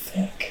you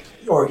think.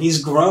 Or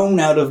he's grown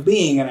out of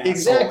being an asshole.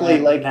 Exactly,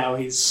 like now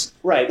he's...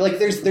 Right, like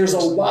there's a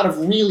lot of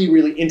really,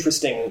 really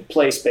interesting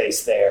play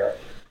space there.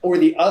 Or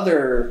the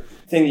other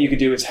thing that you could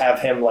do is have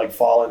him like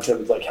fall into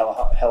like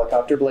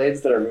helicopter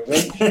blades that are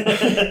moving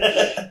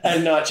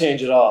and not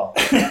change at all.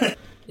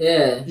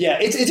 Yeah. Yeah,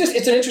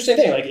 it's an interesting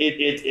thing. Like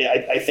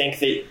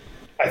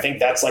I think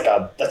that's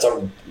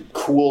a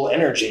cool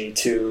energy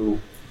to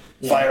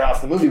fire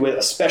off the movie with,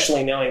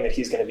 especially knowing that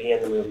he's going to be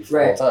in the movie for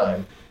the whole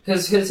time.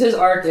 Because his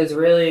arc is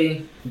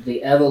really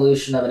the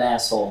evolution of an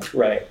asshole.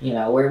 Right.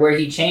 Where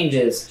he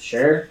changes,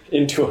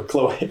 into a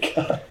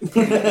cloaca.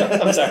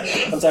 I'm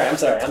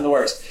sorry. I'm the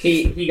worst.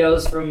 He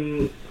goes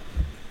from...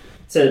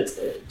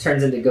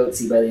 turns into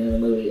Goatsy by the end of the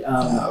movie.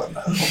 No.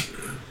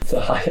 The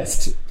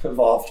highest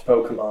evolved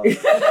Pokemon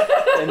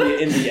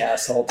in the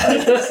asshole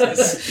type.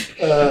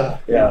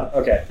 Yeah,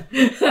 okay.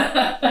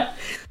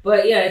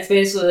 But yeah, it's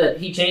basically that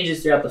he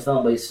changes throughout the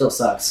film, but he still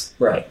sucks.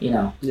 Right.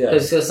 Yeah.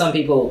 Because some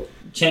people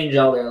change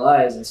all their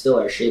lives and still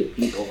are shitty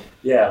people.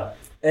 Yeah.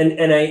 And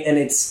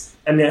it's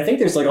I mean, I think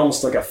there's like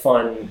almost like a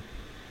fun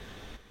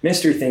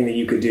mystery thing that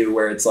you could do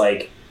where it's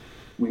like,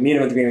 we meet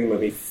him at the beginning of the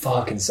movie,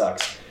 fucking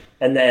sucks.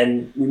 And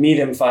then we meet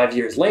him 5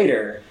 years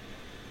later,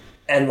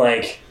 and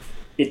like,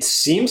 it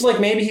seems like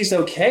maybe he's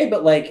okay,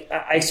 but like,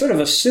 I sort of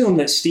assume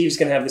that Steve's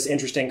going to have this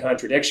interesting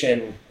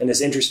contradiction and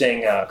this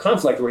interesting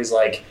conflict where he's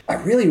like, I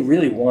really,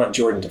 really want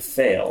Jordan to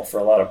fail for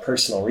a lot of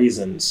personal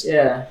reasons.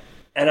 Yeah.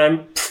 And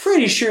I'm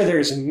pretty sure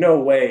there's no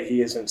way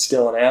he isn't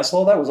still an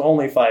asshole. That was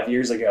only 5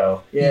 years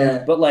ago.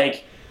 Yeah. But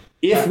like,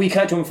 if we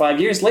cut to him 5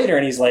 years later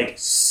and he's like,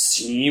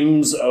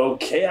 seems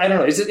okay. I don't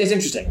know. It's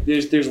interesting.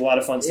 There's a lot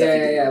of fun stuff.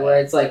 Yeah. Where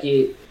it's like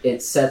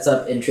it sets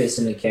up interest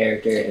in the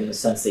character in the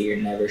sense that you're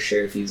never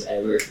sure if he's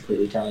ever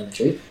completely telling the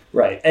truth.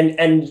 Right. And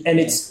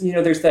it's,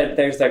 there's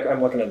that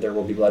I'm looking at There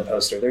Will Be Blood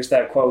poster. There's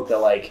that quote that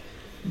like,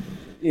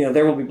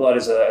 There Will Be Blood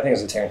is I think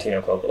it's a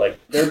Tarantino quote, but like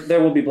There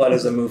Will Be Blood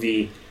is a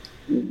movie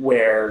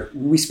where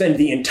we spend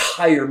the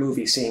entire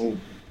movie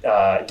seeing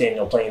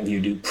Daniel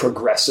Plainview do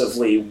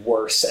progressively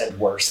worse and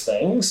worse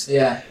things.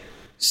 Yeah.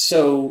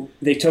 So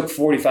they took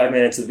 45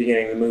 minutes at the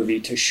beginning of the movie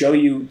to show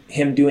you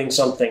him doing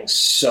something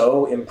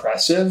so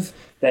impressive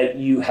that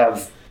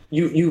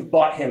you've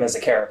bought him as a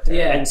character.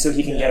 Yeah. And so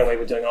he can get away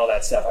with doing all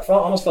that stuff. I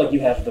almost feel like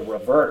you have the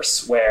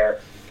reverse where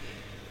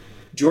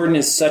Jordan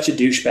is such a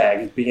douchebag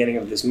at the beginning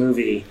of this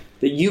movie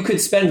that you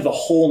could spend the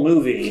whole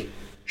movie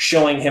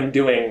showing him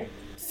doing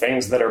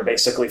things that are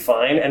basically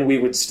fine, and we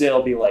would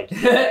still be like,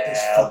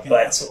 yeah,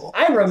 but asshole.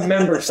 I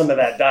remember some of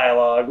that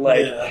dialogue,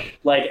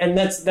 and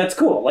that's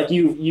cool. Like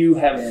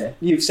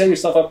you've set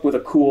yourself up with a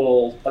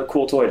cool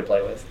toy to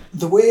play with.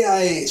 The way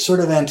I sort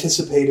of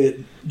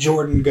anticipated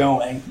Jordan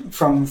going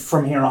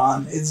from here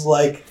on is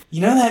like,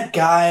 that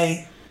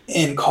guy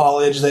in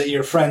college that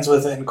you're friends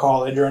with in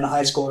college or in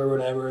high school or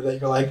whatever,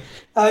 that you're like,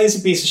 he's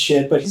a piece of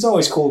shit, but he's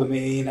always cool to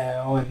me,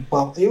 and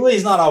well,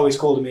 he's not always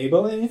cool to me,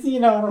 but I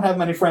don't have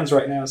many friends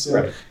right now,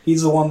 so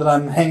he's the one that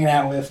I'm hanging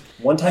out with.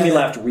 One time he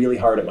laughed really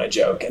hard at my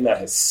joke, and that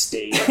has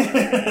stayed.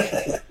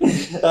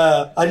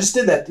 I just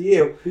did that to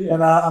you,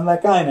 and I'm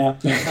that guy now.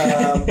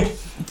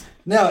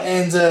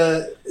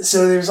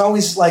 So there's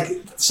always like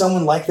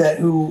someone like that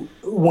who,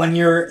 when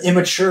you're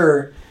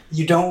immature,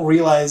 you don't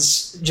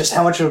realize just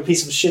how much of a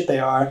piece of shit they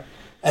are,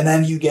 and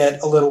then you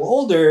get a little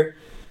older,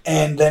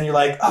 and then you're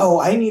like, oh,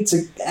 I need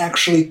to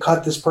actually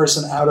cut this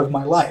person out of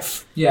my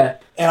life. Yeah.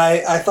 And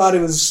I thought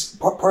it was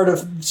part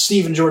of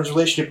Steve and George's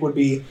relationship would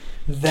be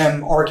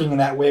them arcing in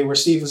that way, where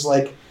Steve was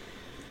like,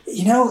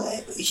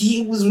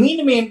 he was mean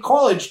to me in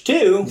college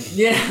too.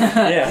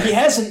 Yeah. He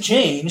hasn't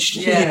changed,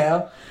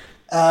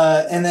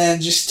 And then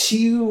just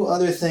two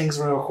other things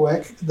real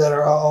quick that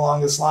are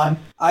along this line.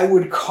 I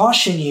would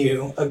caution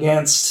you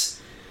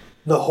against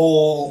the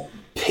whole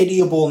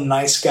pitiable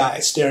nice guy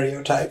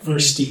stereotype for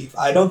Steve.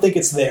 I don't think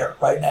it's there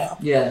right now.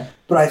 Yeah.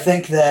 But I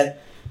think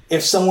that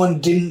if someone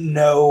didn't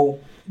know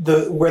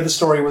where the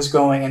story was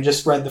going and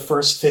just read the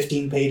first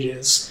 15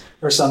 pages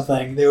or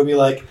something, they would be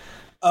like,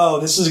 oh,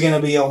 this is going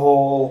to be a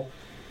whole...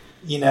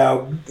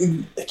 a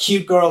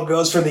cute girl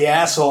goes for the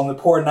asshole and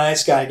the poor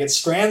nice guy gets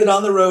stranded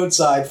on the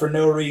roadside for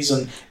no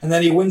reason, and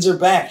then he wins her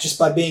back just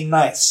by being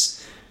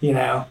nice,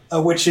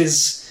 which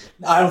is,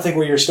 I don't think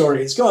where your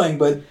story is going,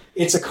 but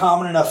it's a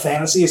common enough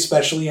fantasy,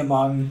 especially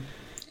among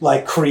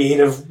like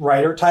creative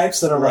writer types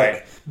that are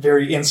like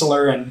very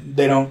insular and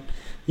they don't,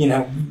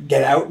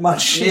 get out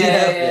much.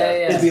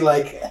 Yeah. They'd be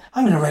like,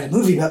 I'm going to write a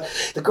movie about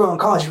the girl in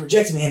college who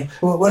rejected me, and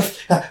what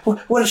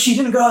if she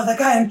didn't go out with that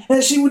guy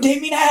and she would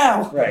date me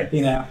now? Right.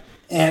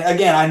 And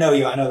again, I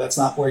know that's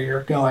not where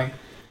you're going.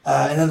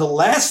 And then the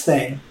last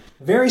thing,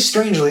 very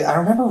strangely, I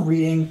remember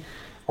reading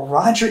a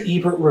Roger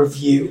Ebert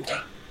review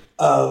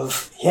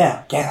of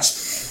the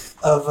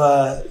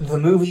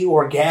movie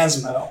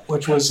Orgasmo,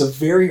 which was a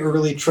very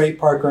early Trey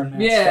Parker and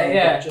Matt Stone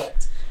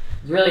project.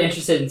 I was really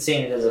interested in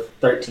seeing it as a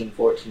 13,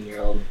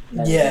 14-year-old.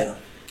 Yeah.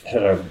 It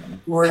had a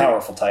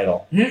powerful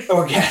title.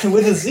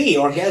 With a Z,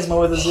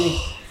 Orgasmo with a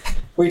Z.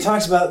 Where he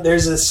talks about,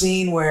 there's a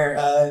scene where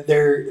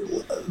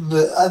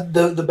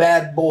the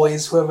bad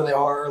boys, whoever they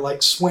are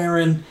like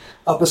swearing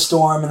up a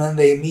storm, and then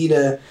they meet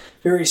a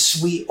very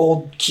sweet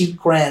old cute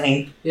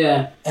granny.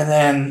 Yeah. And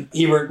then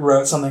Ebert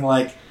wrote something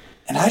like,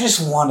 and I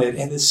just wanted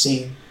in this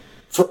scene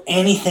for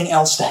anything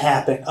else to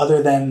happen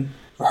other than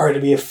for her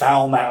to be a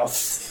foul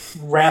mouth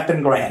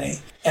rapping granny.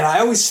 And I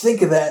always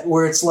think of that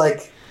where it's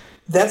like,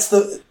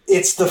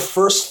 it's the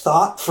first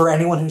thought for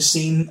anyone who's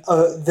seen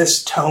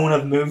this tone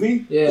of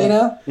movie,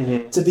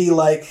 to be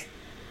like,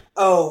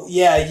 oh,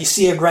 yeah, you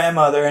see a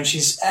grandmother and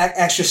she's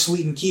extra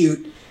sweet and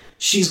cute.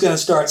 She's going to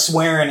start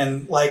swearing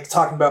and like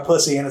talking about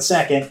pussy in a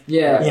second.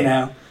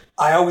 Yeah.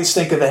 I always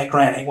think of that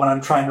granny when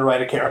I'm trying to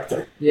write a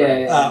character.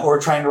 Yeah. Or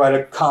trying to write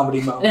a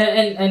comedy moment.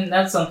 And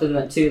that's something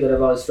that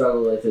I've always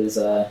struggled with is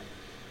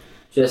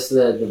just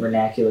the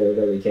vernacular of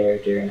every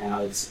character and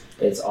how it's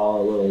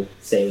all a little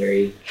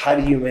savory. How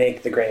do you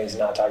make the grannies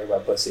not talk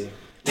about pussy?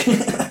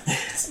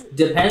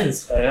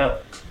 Depends. I know.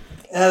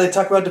 They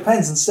talk about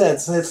depends instead.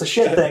 So it's a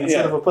shit thing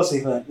instead of a pussy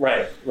thing.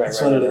 Right.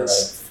 That's what it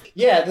is.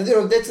 Yeah,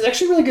 that's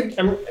actually really good.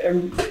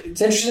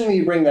 It's interesting that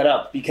you bring that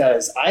up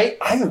because I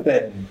have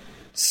been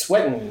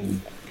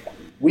sweating,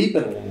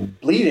 weeping, and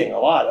bleeding a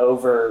lot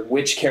over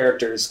which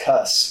characters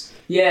cuss.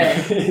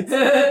 Yeah.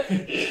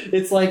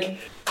 It's like,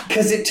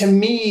 because to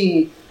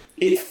me,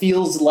 it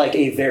feels like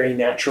a very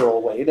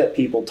natural way that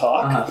people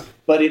talk,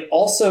 but it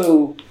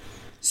also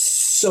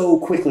so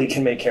quickly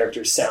can make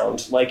characters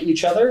sound like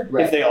each other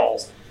if they all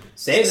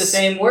say the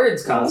same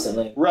words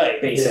constantly.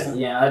 Right.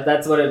 Basically. Yeah,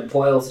 that's what it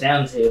boils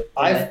down to.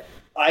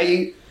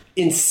 I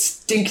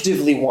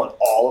instinctively want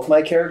all of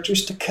my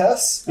characters to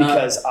cuss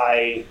because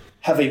I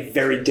have a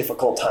very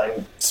difficult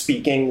time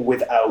speaking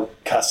without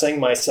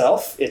cussing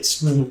myself. It's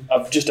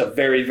just a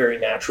very, very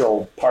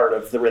natural part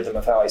of the rhythm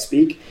of how I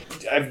speak.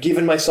 I've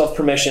given myself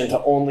permission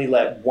to only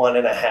let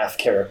 1.5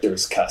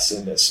 characters cuss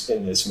in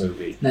this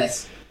movie.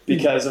 Nice.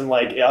 Because I'm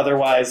like,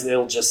 otherwise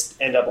they'll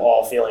just end up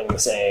all feeling the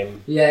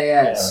same.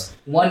 Yeah.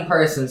 One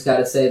person's got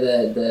to say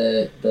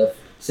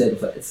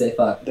say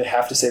fuck. They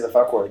have to say the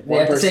fuck word. They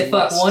have to say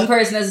fuck. One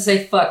person has to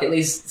say fuck, at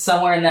least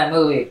somewhere in that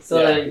movie. So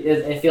that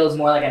it feels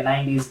more like a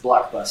 90s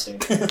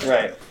blockbuster.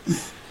 Right.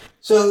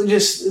 So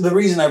just the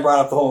reason I brought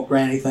up the whole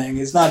granny thing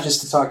is not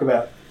just to talk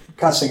about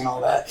cussing and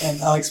all that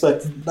and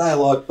unexpected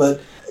dialogue,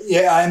 but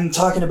I'm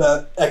talking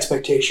about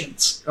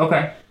expectations.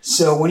 Okay.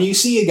 So when you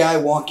see a guy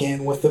walk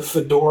in with a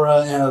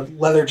fedora and a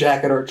leather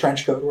jacket or a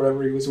trench coat or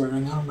whatever he was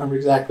wearing, I don't remember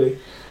exactly,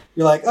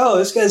 you're like, oh,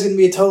 this guy's going to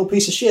be a total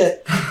piece of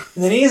shit.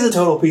 And then he is a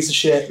total piece of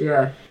shit.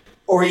 Yeah.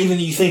 Or even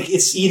you think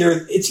it's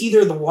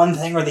either the one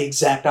thing or the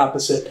exact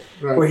opposite,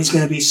 where he's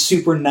going to be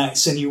super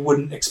nice and you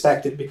wouldn't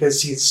expect it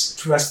because he's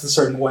dressed a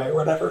certain way or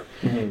whatever.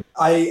 Mm-hmm.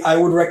 I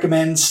would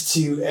recommend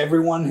to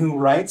everyone who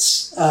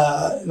writes,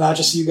 not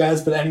just you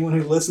guys, but anyone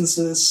who listens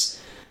to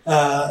this,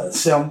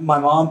 so my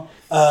mom,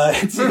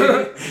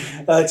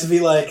 to be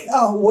like,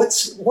 oh,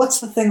 what's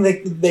the thing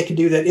they could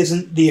do that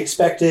isn't the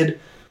expected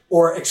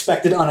or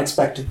expected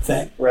unexpected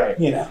thing, right?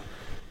 You know,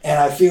 and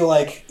I feel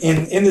like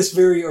in this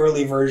very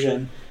early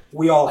version,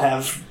 we all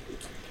have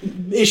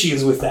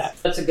issues with that.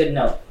 That's a good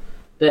note.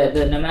 That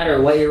no matter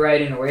what you're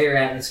writing or where you're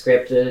at in the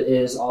script, it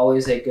is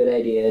always a good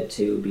idea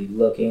to be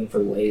looking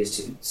for ways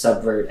to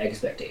subvert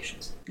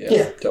expectations.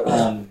 Yeah.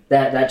 Totally.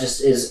 That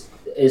just is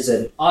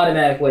an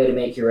automatic way to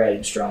make your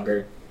writing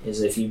stronger.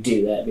 Is if you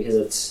do that, because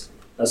it's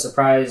a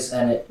surprise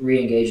and it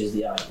re-engages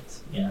the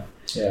audience. You know.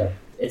 Yeah.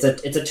 It's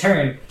a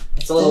turn.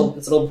 It's a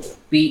little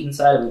beat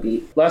inside of a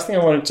beat. Last thing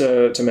I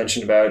wanted to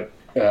mention about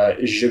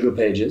Jiggle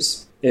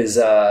Pages is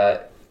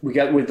you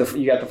got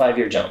the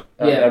 5-year jump.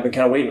 I've been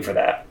kind of waiting for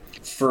that.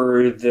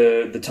 For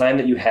the time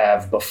that you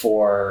have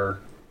before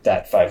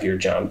that 5-year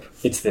jump,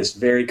 it's this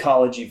very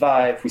collegey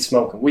vibe. We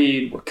smoking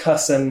weed, we're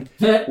cussing,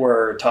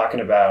 we're talking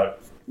about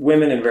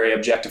women in a very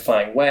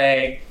objectifying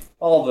way,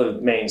 all the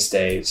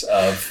mainstays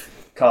of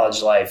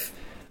college life.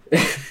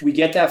 We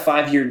get that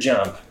 5-year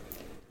jump,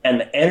 and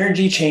the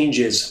energy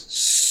changes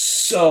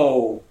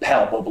so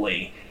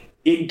palpably.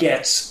 It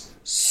gets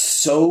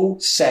so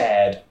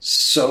sad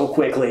so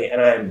quickly,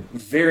 and I'm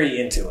very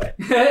into it.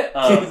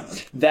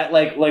 That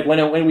like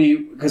when we,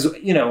 because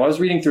I was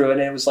reading through it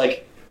and it was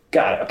like,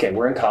 God, okay,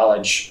 we're in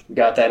college, we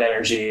got that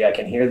energy, I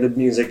can hear the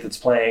music that's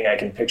playing, I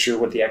can picture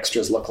what the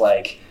extras look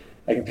like,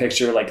 I can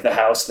picture like the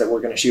house that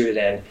we're going to shoot it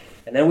in,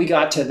 and then we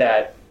got to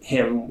that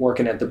him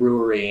working at the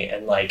brewery,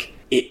 and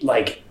it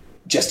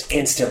just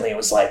instantly it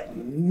was like,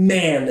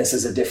 man, this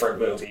is a different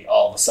movie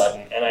all of a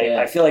sudden. And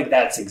I feel like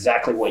that's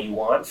exactly what you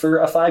want for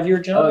a 5-year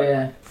jump. Oh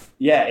yeah.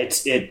 Yeah,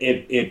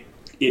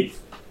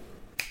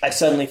 I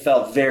suddenly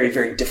felt very,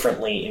 very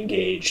differently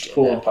engaged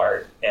in that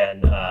part.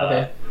 And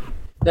okay.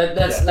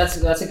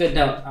 That's a good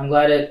note. I'm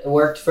glad it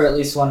worked for at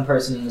least one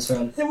person in this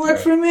room. It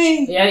worked for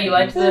me. Yeah, you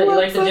liked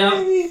the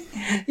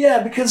jump?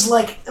 Yeah, because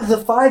like the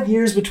 5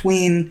 years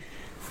between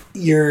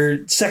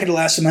your second to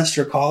last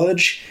semester of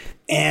college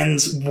and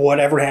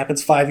whatever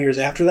happens 5 years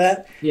after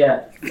that,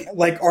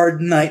 like are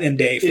night and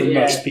day for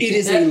most people. It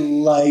is a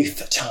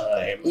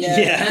lifetime.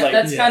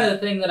 That's kind of the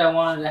thing that I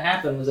wanted to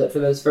happen, was that for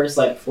those first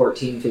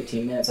 14,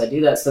 15 minutes, I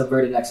do that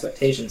subverting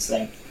expectations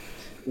thing,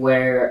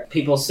 where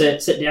people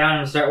sit down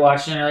and start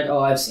watching and they're like, oh,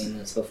 I've seen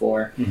this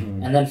before.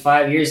 Mm-hmm. And then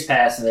 5 years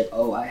pass and they're like,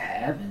 oh, I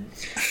haven't.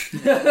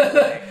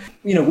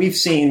 We've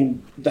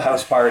seen the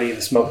house party,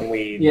 the smoking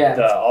weed,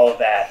 all of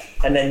that.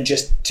 And then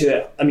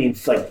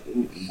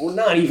we're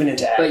not even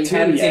into Act 2 yet. But you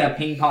haven't seen a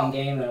ping pong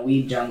game in a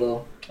weed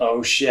jungle.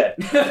 Oh, shit.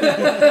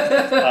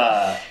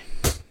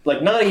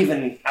 Not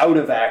even out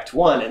of Act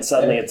 1, and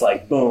suddenly it's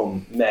like,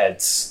 boom,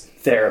 meds,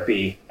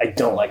 therapy, I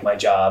don't like my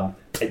job.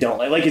 I don't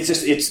like it's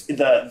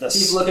the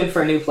he's looking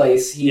for a new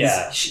place.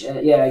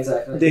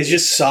 Exactly. He's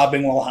just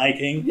sobbing while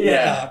hiking.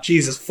 Yeah. Oh,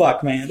 Jesus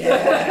fuck, man.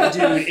 Yeah,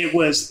 dude, it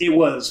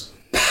was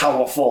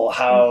powerful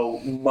how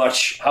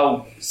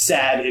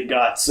sad it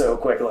got so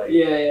quickly.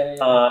 Yeah.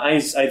 I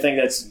think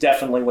that's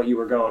definitely what you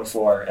were going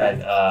for,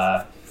 and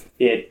I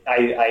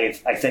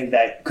think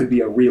that could be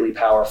a really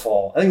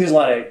powerful. I think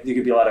there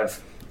could be a lot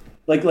of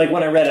like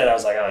when I read it, I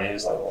was like, oh,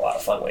 there's a lot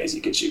of fun ways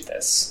you could shoot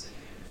this.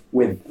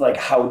 With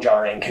how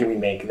jarring can we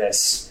make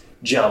this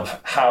jump?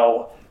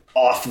 How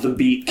off the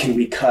beat can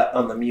we cut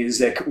on the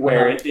music?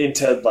 Wear it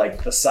into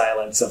the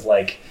silence of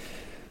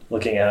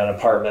looking at an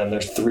apartment.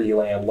 There's 3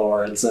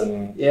 landlords,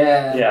 and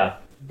Yeah.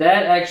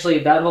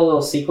 That whole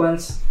little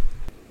sequence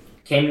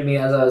came to me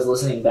as I was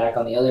listening back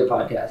on the other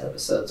podcast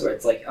episodes, where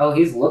it's like, oh,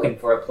 he's looking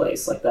for a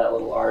place, like that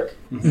little arc.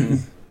 Mm-hmm.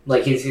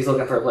 Like he's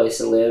looking for a place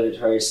to live at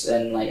first,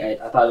 and like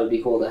I thought it would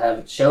be cool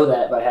to show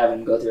that by having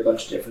him go through a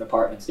bunch of different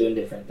apartments doing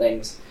different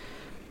things,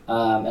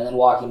 and then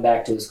walking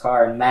back to his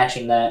car and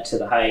matching that to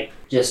the hype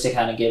just to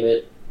kind of give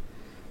it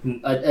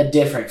a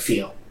different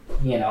feel.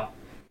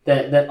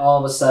 That all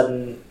of a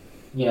sudden,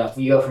 you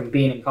go from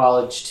being in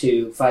college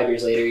to 5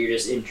 years later, you're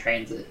just in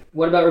transit.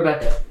 What about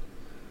Rebecca?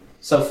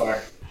 So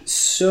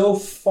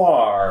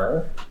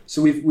far,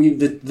 so we've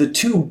the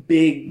 2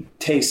 big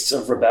tastes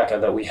of Rebecca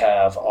that we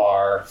have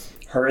are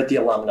her at the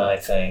alumni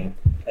thing,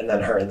 and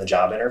then her in the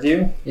job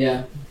interview.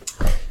 Yeah.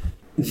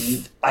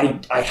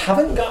 I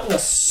haven't gotten a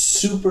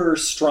super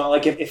strong,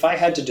 like if I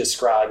had to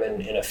describe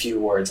in a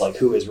few words, like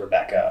who is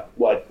Rebecca,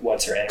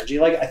 what's her energy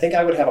like, I think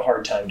I would have a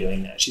hard time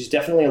doing that. She's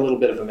definitely a little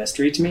bit of a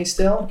mystery to me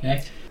still.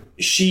 Okay.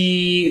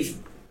 She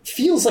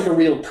feels like a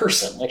real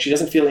person, like she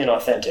doesn't feel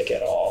inauthentic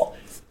at all,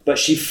 but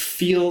she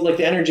feels like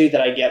the energy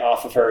that I get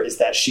off of her is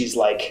that she's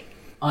like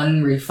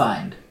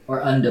unrefined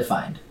or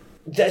undefined.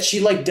 That she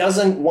like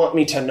doesn't want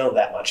me to know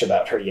that much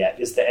about her yet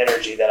is the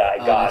energy that I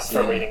got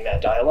from reading that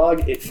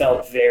dialogue. It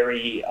felt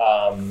very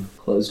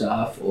closed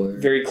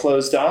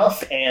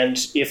off,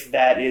 and if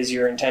that is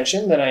your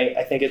intention, then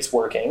I think it's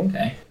working.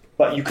 Okay.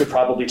 But you could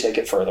probably take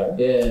it further.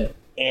 Yeah.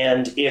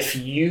 And if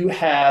you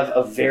have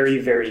a very,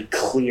 very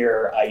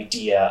clear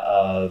idea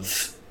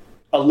of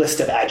a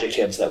list of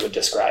adjectives that would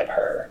describe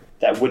her,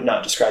 that would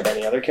not describe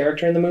any other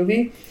character in the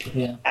movie,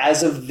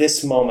 as of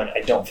this moment,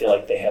 I don't feel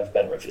like they have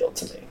been revealed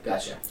to me.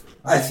 Gotcha.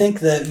 I think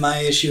that my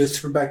issue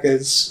with Rebecca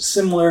is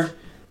similar,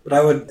 but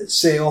I would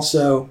say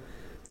also,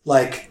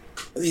 like,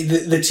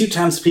 the 2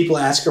 times people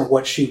ask her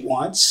what she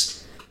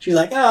wants, she's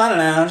like, oh, I don't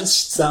know,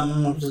 just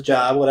some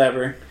job,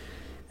 whatever.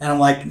 And I'm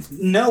like,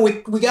 no, we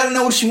got to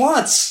know what she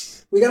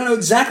wants. We got to know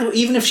exactly,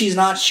 even if she's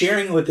not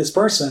sharing it with this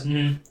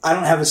person. I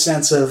don't have a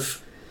sense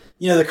of,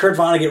 the Kurt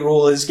Vonnegut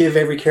rule is give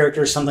every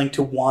character something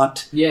to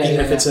want, even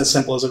if it's as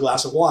simple as a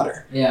glass of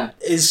water. Yeah.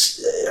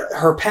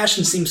 Her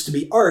passion seems to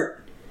be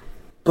art,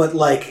 but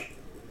like,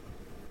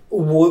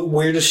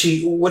 where does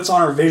what's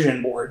on her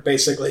vision board,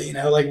 basically?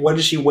 Like, what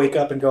does she wake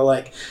up and go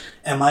like,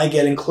 am I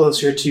getting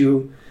closer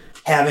to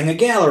having a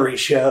gallery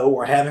show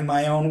or having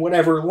my own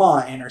whatever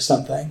line or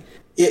something?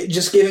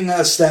 Just giving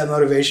us that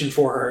motivation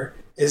for her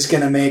is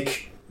going to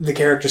make the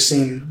character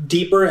seem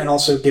deeper and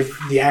also give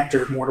the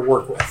actor more to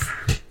work with.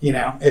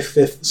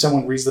 If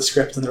someone reads the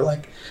script and they're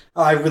like,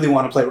 oh, I really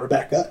want to play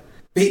Rebecca.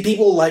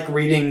 People like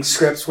reading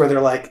scripts where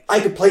they're like, I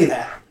could play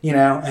that,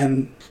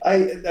 and I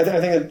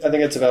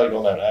think it's a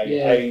valuable note.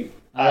 I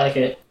like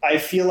it. I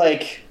feel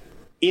like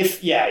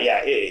if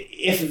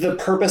the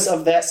purpose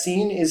of that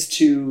scene is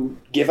to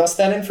give us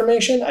that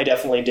information, I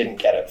definitely didn't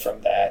get it from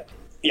that.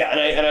 Yeah,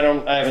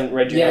 and I haven't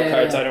read your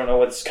cards. I don't know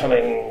what's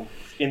coming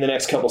in the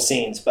next couple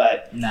scenes,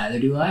 but neither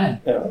do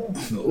I.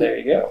 There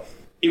you go.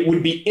 It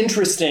would be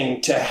interesting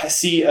to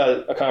see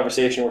a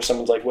conversation where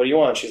someone's like, what do you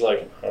want? She's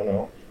like, I don't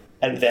know.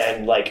 And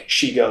then, like,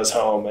 she goes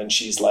home and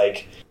she's,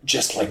 like,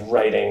 just, like,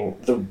 writing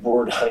the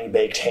word honey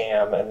baked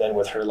ham and then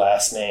with her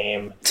last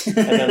name and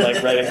then,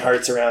 like, writing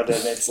hearts around it.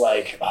 And it's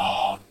like,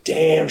 oh,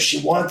 damn, she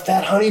wants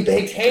that honey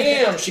baked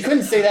ham. She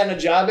couldn't say that in a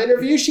job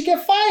interview. She'd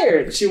get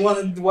fired.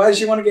 Why does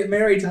she want to get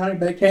married to honey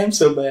baked ham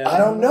so bad? I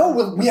don't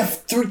know. We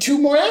have 2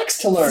 more acts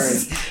to learn.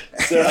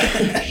 So,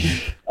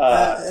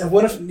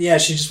 what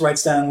if, she just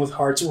writes down with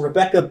hearts,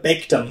 Rebecca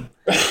Bakedham.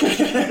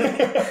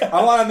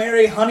 I want to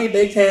marry honey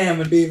baked ham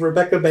and be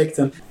Rebecca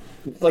Bakedham.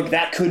 Like,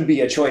 that could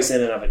be a choice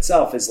in and of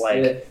itself, is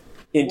like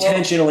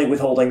intentionally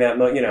withholding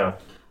that,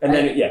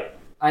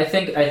 I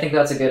think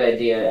that's a good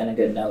idea and a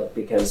good note,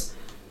 because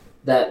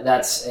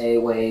that's a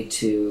way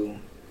to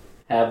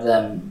have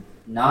them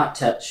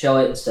not show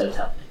it instead of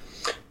telling it.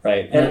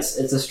 Right. And it's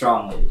a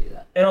strong way to do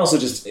that. And also,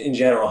 just in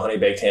general, honey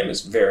baked ham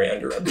is very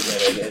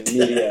underrepresented in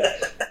media.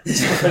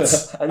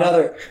 That's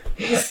another.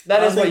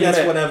 That is what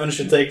what Evan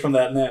should take from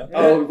that now.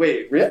 Oh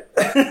wait, really?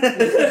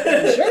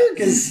 Sure,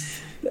 because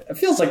it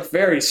feels like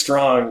very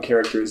strong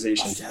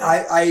characterization.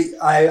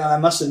 I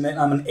must admit,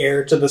 I'm an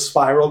heir to the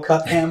spiral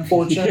cut ham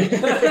fortune.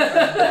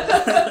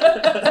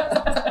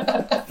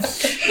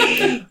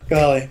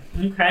 Golly.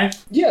 Okay.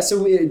 Yeah.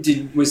 So,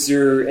 was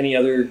there any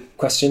other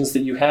questions that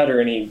you had, or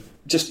any?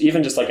 Just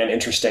like an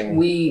interesting.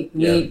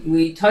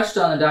 We touched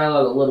on the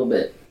dialogue a little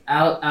bit.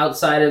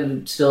 Outside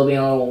of still being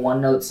a little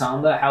one-note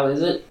samba, how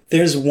is it?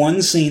 There's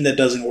one scene that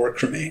doesn't work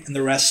for me, and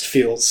the rest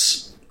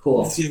feels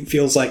cool. It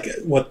feels like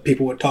what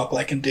people would talk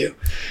like and do.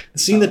 The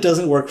scene that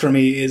doesn't work for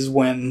me is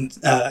when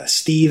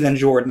Steve and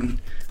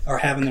Jordan are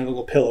having their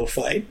little pillow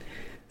fight.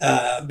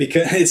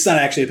 Because it's not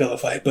actually a pillow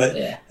fight, but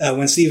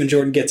when Steve and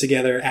Jordan get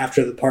together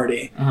after the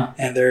party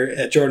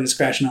and Jordan's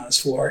crashing on his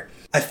floor,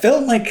 I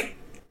felt like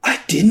I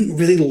didn't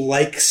really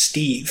like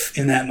Steve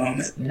in that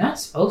moment. You're not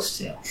supposed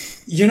to.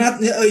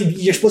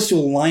 You're supposed to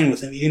align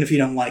with him, even if you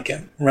don't like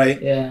him,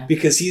 right? Yeah.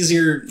 Because he's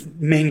your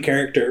main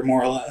character,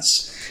 more or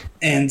less.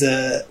 And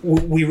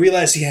we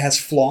realize he has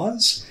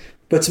flaws,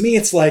 but to me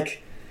it's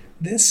like,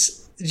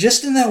 this,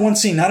 just in that one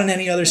scene, not in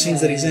any other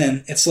scenes that he's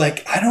in, it's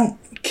like, I don't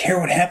care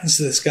what happens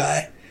to this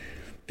guy,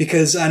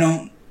 because I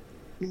don't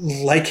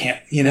like him,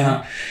 you know?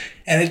 Uh-huh.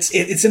 And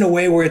it's in a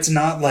way where it's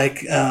not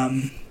like...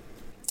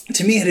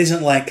 to me, it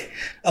isn't like,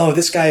 oh,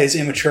 this guy is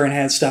immature and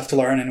has stuff to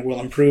learn and will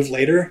improve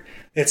later.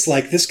 It's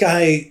like, this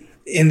guy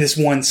in this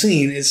one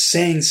scene is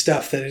saying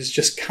stuff that is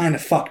just kind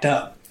of fucked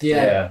up.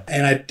 Yeah.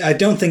 And I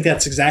don't think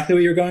that's exactly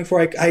what you're going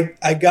for.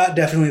 I got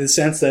definitely the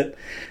sense that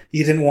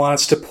you didn't want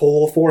us to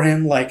pull for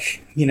him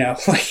like, you know,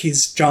 like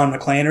he's John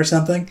McClane or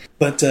something.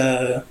 But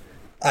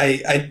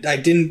I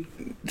didn't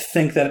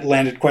think that it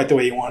landed quite the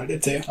way you wanted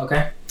it to.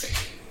 Okay.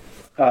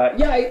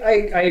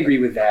 I agree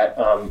with that.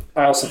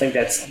 I also think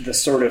that's the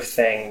sort of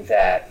thing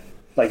that,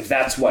 like,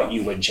 that's what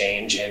you would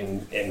change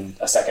in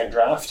a second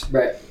draft.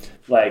 Right.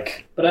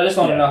 Like, but I just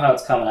want to know how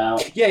it's coming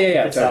out. Yeah.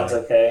 It sounds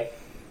okay.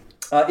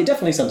 It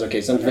definitely sounds okay.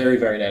 It sounds very,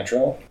 very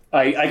natural.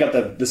 I got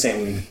the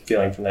same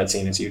feeling from that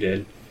scene as you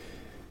did.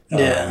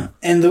 Yeah.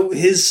 And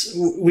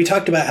we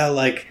talked about how,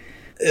 like,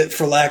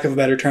 for lack of a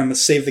better term, a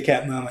save the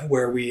cat moment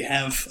where we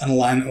have an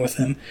alignment with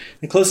him.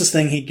 The closest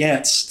thing he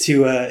gets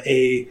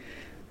to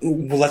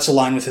let's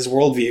align with his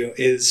worldview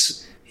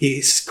is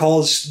he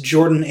calls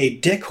Jordan a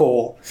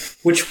dickhole,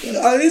 which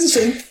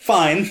is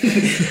fine.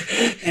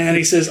 And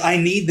he says, I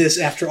need this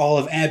after all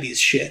of Abby's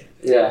shit.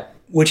 Yeah.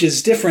 Which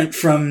is different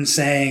from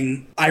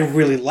saying, I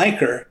really like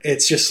her.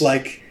 It's just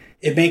like,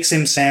 it makes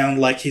him sound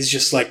like he's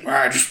just like,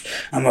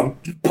 I'm a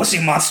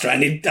pussy monster. I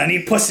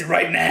need pussy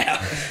right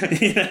now.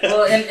 You know?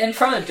 Well, in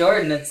front of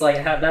Jordan, it's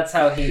like that's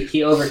how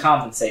he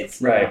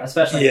overcompensates, right? Know?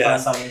 Especially in front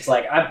of someone who's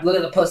like, look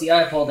at the pussy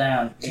I pull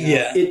down. You know?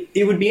 Yeah,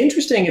 it would be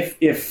interesting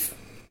if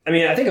I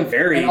mean, I think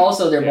and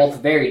also they're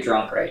both very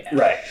drunk right now.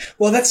 Right.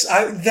 Well, that's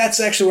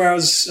actually where I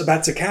was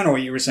about to counter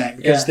what you were saying,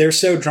 because they're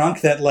so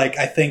drunk that, like,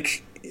 I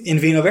think in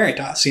Vino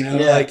Veritas, you know,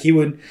 like it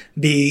would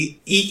be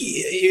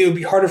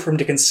harder for him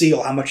to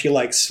conceal how much he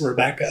likes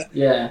Rebecca.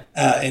 Yeah.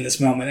 In this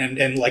moment,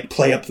 and like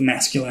play up the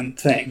masculine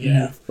thing, you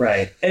know.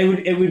 Right. And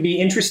it would be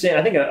interesting.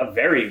 I think a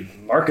very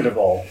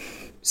marketable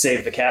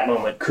save the cat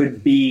moment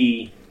could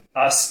be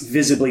us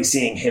visibly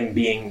seeing him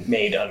being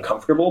made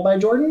uncomfortable by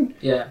Jordan.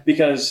 Yeah.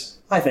 Because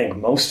I think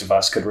most of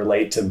us could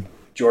relate to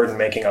Jordan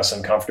making us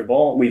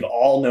uncomfortable. We've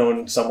all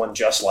known someone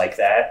just like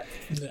that.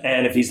 Yeah.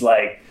 And if he's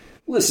like,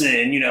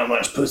 listen, you know how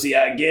much pussy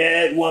I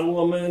get? 1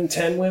 woman,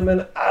 10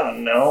 women? I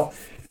don't know.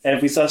 And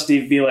if we saw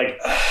Steve be like,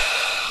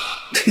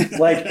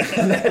 like,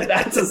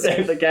 that's a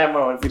save the cat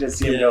moment. If we just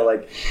see him go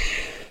like,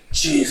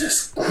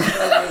 Jesus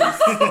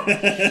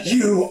Christ,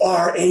 you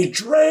are a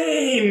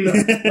drain.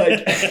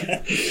 Like,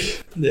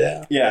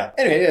 yeah.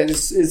 Anyway,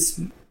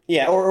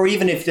 or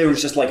even if there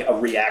was just like a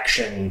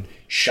reaction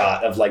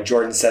shot of like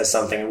Jordan says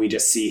something and we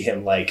just see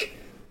him like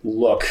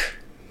look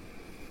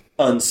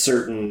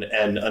uncertain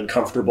and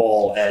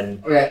uncomfortable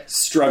and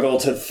struggle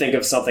to think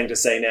of something to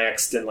say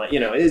next, and like, you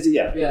know,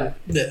 yeah.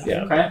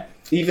 Okay.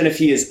 Even if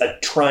he is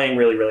trying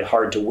really, really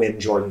hard to win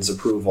Jordan's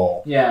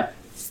approval,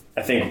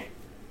 I think,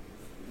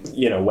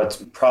 you know,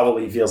 what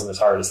probably he feels in his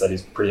heart is that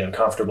he's pretty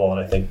uncomfortable, and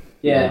I think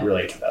he would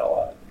relate to that a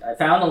lot. I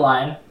found a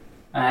line.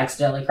 I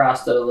accidentally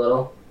crossed it a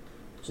little.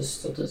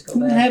 Just go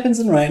back. It happens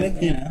in writing,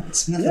 you know.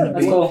 It's nothing.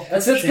 That's cool.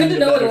 It's good to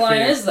know what the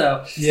line is,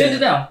 though. It's good to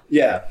know.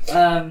 Yeah.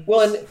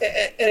 Well, and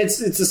it's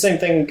the same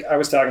thing I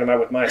was talking about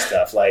with my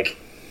stuff. Like,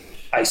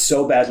 I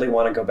so badly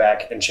want to go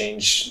back and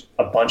change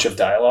a bunch of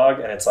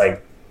dialogue, and it's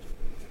like,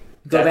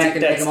 go back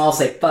and make them all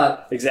say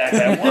fuck.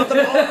 Exactly. I want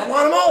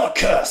them all to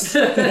cuss.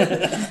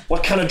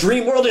 What kind of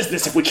dream world is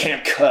this if we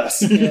can't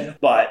cuss? Yeah.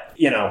 But,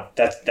 you know,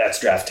 that's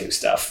draft 2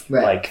 stuff.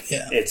 Right. Like,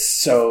 it's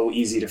so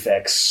easy to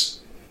fix.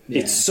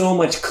 Yeah. It's so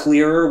much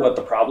clearer what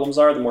the problems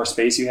are the more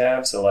space you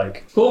have. So,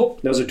 like, cool.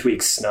 Those are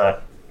tweaks,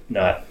 not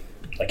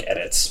like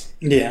edits.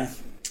 Yeah.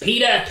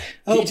 Peter.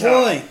 Oh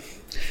boy.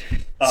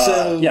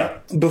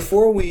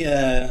 Before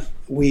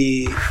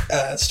we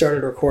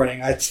started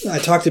recording, I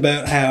talked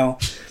about how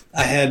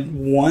I had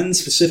one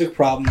specific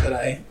problem that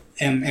I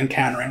am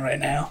encountering right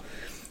now,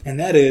 and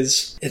that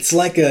is it's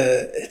like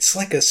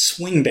a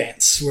swing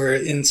dance where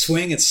in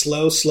swing it's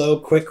slow,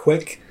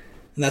 quick,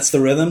 and that's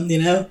the rhythm,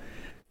 you know.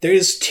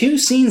 There's 2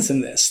 scenes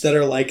in this that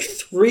are like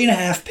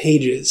 3.5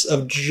 pages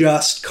of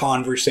just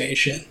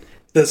conversation.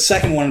 The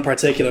second one in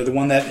particular, the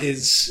one that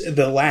is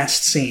the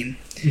last scene,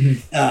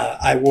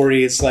 I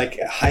worry is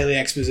like highly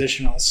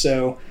expositional.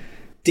 So,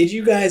 did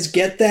you guys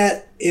get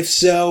that? If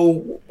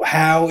so,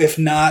 how? If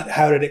not,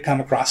 how did it come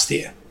across to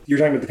you? You're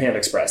talking about the Panda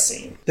Express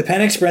scene. The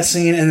Panda Express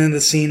scene, and then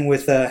the scene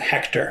with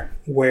Hector,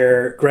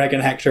 where Greg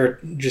and Hector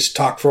just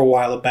talk for a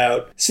while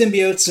about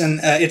symbiotes, and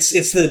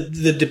it's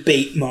the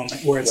debate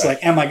moment where it's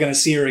like, am I going to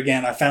see her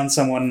again? I found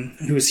someone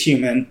who's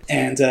human,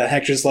 and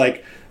Hector's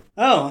like,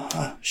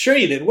 oh, sure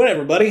you did.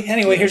 Whatever, buddy.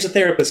 Anyway, here's a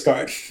therapist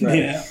card. Right.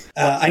 You know?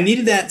 I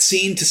needed that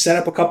scene to set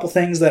up a couple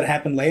things that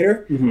happened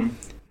later,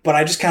 but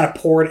I just kind of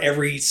poured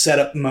every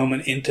setup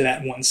moment into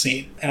that one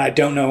scene, and I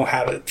don't know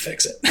how to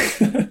fix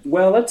it.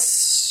 Well, let's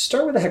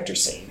start with the Hector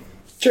scene.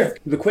 Sure.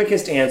 The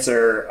quickest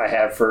answer I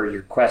have for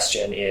your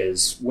question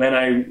is when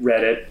I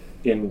read it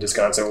in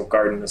Descanso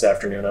Garden this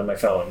afternoon on my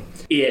phone,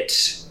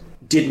 it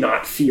did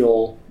not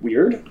feel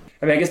weird.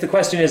 I mean, I guess the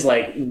question is,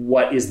 like,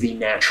 what is the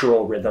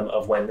natural rhythm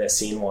of when this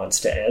scene wants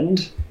to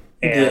end?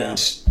 And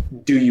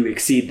do you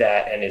exceed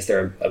that? And is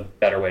there a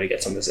better way to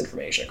get some of this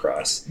information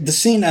across? The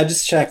scene, I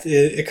just checked,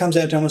 it comes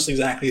out to almost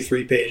exactly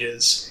 3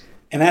 pages.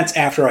 And that's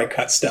after I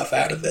cut stuff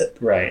out of it.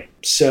 Right.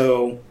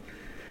 So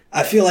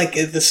I feel like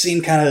the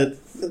scene kind of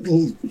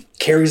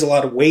carries a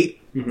lot of weight,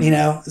 you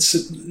know?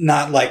 It's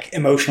not like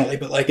emotionally,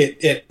 but like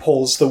it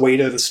pulls the weight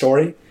of the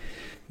story.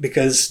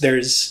 Because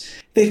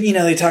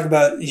they talk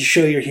about you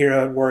show your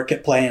hero at work,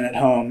 at play, and at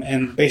home,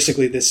 and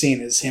basically this scene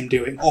is him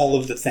doing all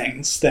of the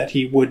things that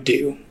he would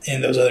do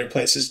in those other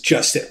places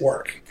just at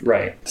work.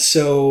 Right.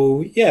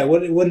 So yeah,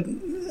 what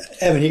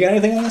Evan, you got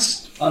anything on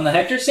this? On the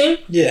Hector scene?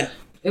 Yeah.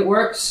 It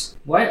works.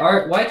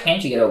 Why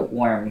can't you get a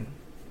worm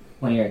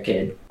when you're a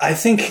kid? I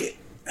think,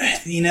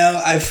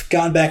 I've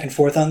gone back and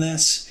forth on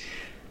this.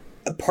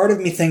 A part of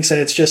me thinks that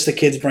it's just the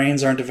kids'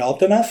 brains aren't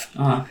developed enough.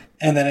 Uh-huh.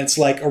 And then it's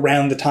like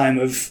around the time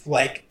of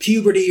like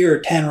puberty or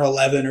 10 or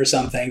 11 or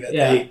something that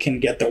they can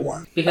get the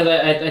worm. Because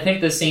I think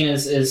the scene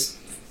is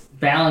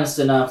balanced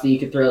enough that you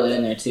could throw it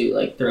in there too,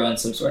 like throw in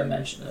some sort of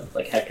mention of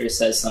like Hector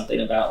says something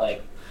about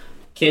like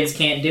kids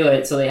can't do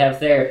it, so they have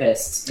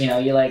therapists.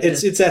 You like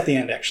it's at the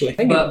end actually.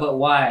 But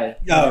why?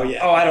 Oh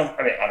yeah. Oh, I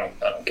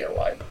don't care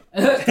why.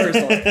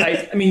 Personally,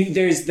 I mean,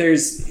 there's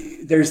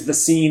the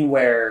scene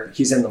where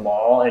he's in the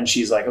mall and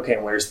she's like, okay,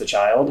 where's the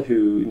child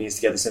who needs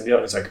to get the symbiote?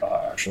 And he's like,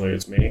 oh, actually,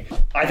 it's me.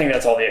 I think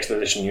that's all the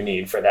exposition you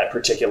need for that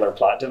particular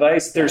plot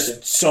device.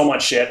 There's so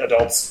much shit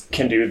adults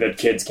can do that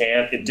kids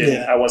can't. It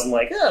didn't. I wasn't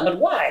like, but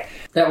why?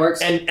 That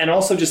works. And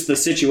also just the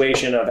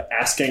situation of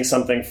asking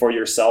something for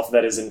yourself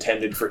that is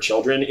intended for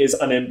children is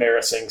an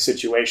embarrassing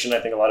situation I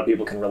think a lot of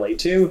people can relate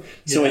to.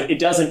 So it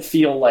doesn't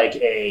feel like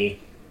a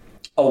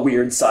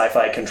weird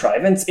sci-fi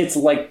contrivance. It's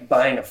like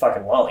buying a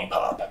fucking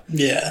lollipop.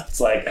 Yeah.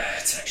 It's like,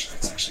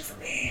 it's actually for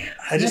me.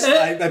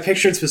 I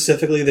pictured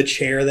specifically the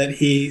chair that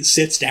he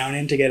sits down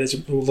in to get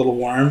his little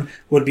worm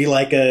would be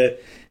like a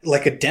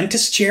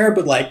dentist chair,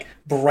 but like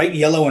bright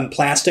yellow and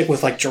plastic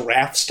with like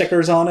giraffe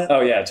stickers on it. Oh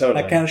yeah,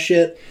 totally. That kind of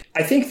shit.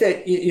 I think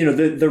that,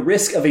 the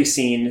risk of a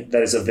scene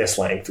that is of this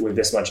length with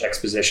this much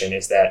exposition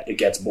is that it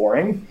gets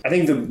boring. I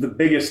think the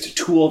biggest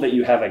tool that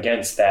you have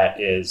against that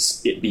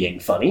is it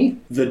being funny.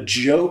 The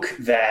joke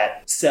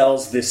that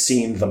sells this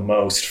scene the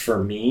most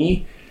for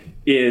me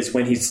is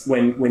when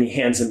he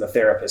hands him the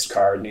therapist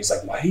card and he's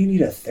like, why do you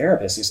need a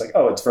therapist? He's like,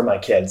 oh, it's for my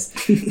kids.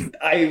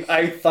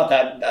 I thought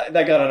that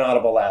got an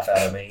audible laugh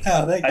out of me.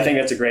 Oh, I think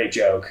that's a great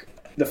joke.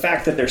 The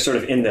fact that they're sort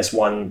of in this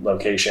one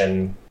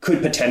location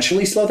could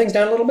potentially slow things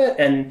down a little bit.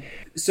 And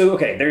so,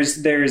 okay,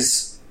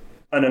 there's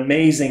an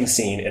amazing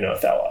scene in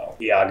Othello.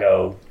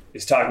 Iago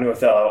is talking to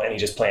Othello and he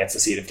just plants the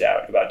seed of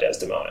doubt about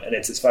Desdemona. And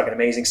it's this fucking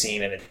amazing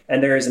scene.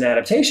 And there is an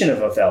adaptation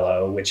of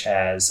Othello which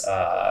has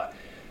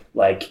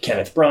like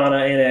Kenneth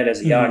Branagh in it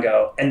as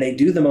Iago, and they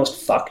do the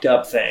most fucked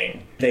up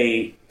thing.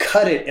 They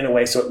cut it in a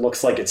way so it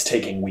looks like it's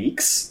taking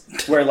weeks,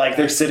 where like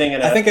they're sitting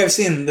in I think I've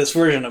seen this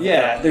version of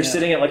it. They're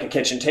sitting at like a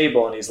kitchen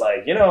table and he's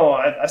like,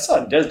 I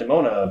saw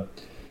Desdemona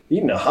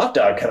eating a hot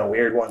dog kind of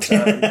weird one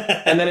time.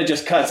 And then it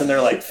just cuts and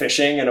they're like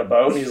fishing in a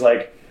boat and he's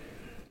like,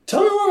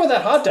 tell me more about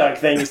that hot dog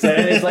thing you said.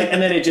 And it's like,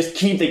 and then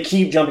they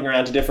keep jumping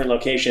around to different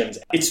locations.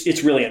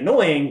 It's really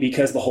annoying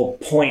because the whole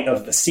point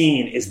of the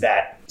scene is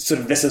that sort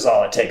of this is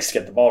all it takes to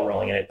get the ball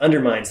rolling, and it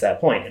undermines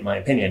that point, in my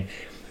opinion.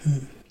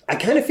 I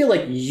kind of feel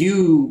like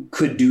you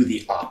could do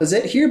the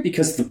opposite here,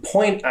 because the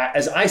point,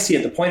 as I see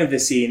it, the point of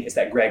this scene is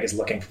that Greg is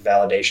looking for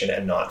validation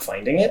and not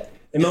finding it.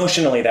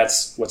 Emotionally,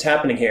 that's what's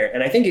happening here.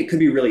 And I think it could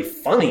be really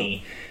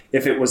funny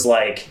if it was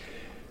like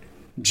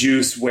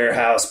juice,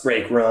 warehouse,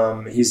 break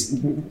room, he's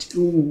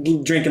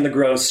drinking the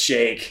gross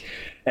shake,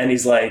 and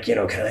he's like, can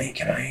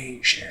I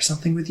share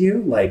something with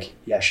you? Like,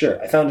 yeah,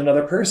 sure. I found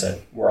another person.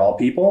 We're all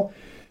people.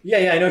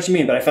 Yeah, I know what you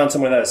mean, but I found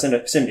someone without a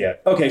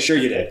symbiote. Okay, sure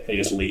you did. And he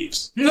just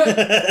leaves.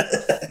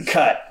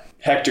 Cut.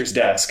 Hector's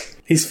desk.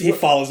 He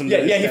follows him. Yeah,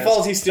 he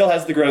follows. He still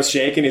has the gross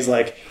shake, and he's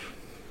like,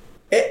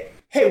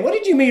 hey, what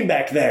did you mean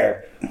back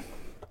there?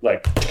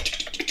 Like,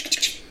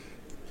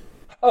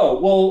 oh,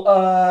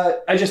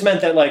 well, I just meant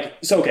that, like,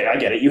 so, okay, I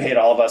get it. You hate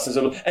all of us.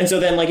 And so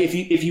then, like,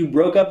 if you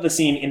broke up the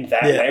scene in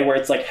that way, where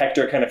it's like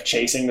Hector kind of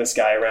chasing this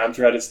guy around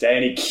throughout his day,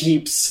 and he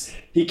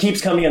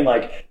keeps coming in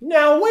like,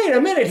 now wait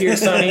a minute here,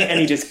 Sonny, and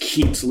he just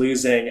keeps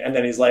losing, and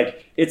then he's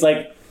like, it's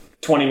like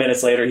 20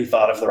 minutes later he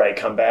thought of the right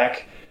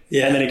comeback,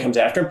 and then he comes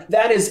after him.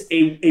 That is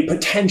a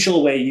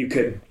potential way you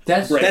could break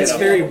it up. That's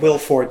very Will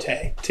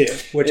Forte too,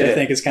 which I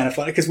think is kind of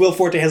funny, because Will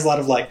Forte has a lot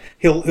of like,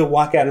 he'll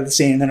walk out of the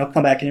scene and then he'll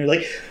come back and you're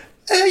like,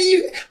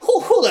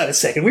 hold on a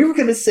second, we were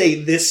going to say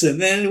this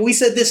and then we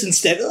said this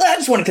instead. I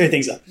just want to clear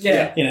things up.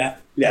 Yeah.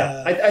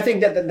 Yeah, I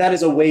think that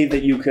is a way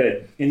that you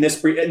could in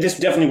this. This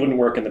definitely wouldn't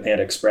work in the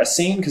Panda Express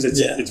scene because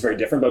it's very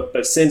different.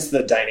 But since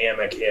the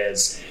dynamic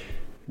is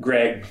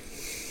Greg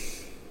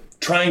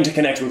trying to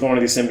connect with one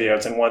of these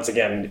symbiotes and once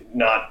again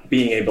not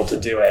being able to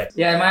do it.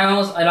 Yeah,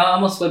 it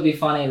almost would be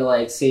funny to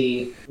like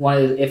see one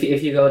of the,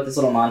 if you go with this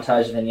little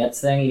montage vignettes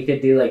thing, you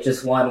could do like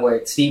just one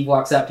where Steve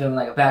walks up to him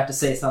like about to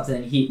say something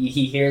and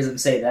he hears him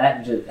say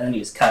that and then you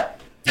just cut.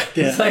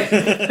 Yeah. Like,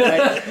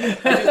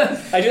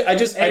 I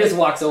just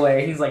walks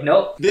away. He's like,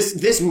 nope.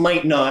 This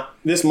might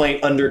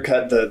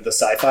undercut the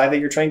sci-fi that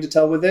you're trying to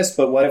tell with this.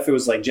 But what if it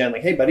was like Jen,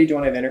 like, hey buddy, do you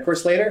want to have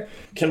intercourse later?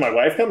 Can my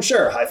wife come?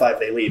 Sure. High five.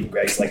 They leave. And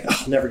Greg's like,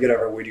 I'll never get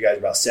over how weird you guys are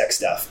about sex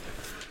stuff.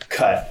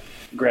 Cut.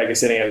 Greg is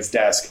sitting at his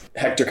desk.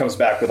 Hector comes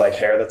back with like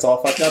hair that's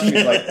all fucked up. And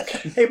he's like,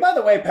 hey, by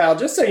the way, pal,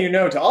 just so you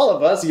know, to all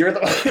of us, you're the.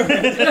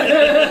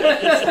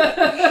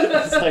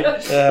 It's like,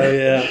 oh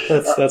yeah,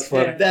 that's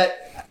funny.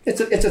 It's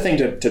a thing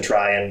to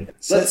try and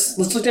let's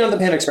look down at the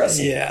Panda Express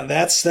scene. Yeah,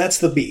 that's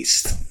the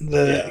beast.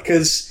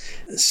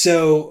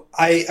 So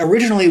I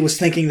originally was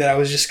thinking that I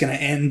was just going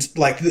to end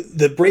like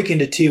the break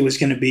into 2 was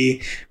going to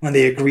be when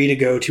they agree to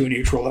go to a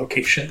neutral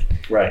location.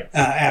 Right.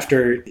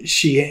 After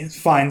she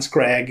finds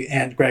Greg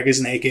and Greg is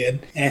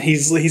naked and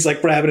he's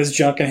like grabbing his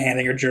junk and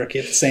handing her jerky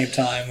at the same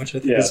time, which I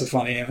think is a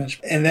funny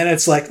image. And then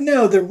it's like,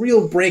 no, the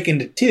real break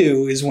into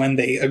 2 is when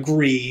they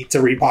agree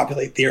to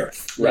repopulate the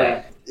Earth.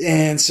 Right.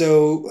 And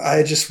so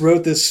I just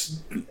wrote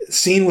this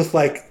scene with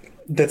like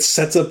that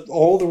sets up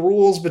all the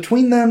rules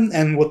between them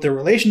and what their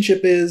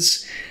relationship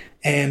is.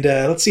 And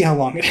let's see how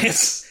long it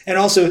is. And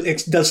also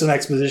it does some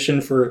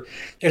exposition for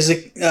there's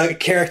a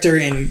character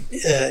in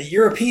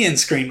European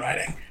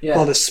screenwriting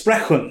called a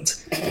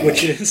Sprechhund,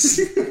 which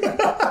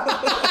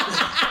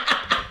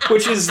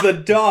is the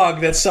dog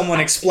that someone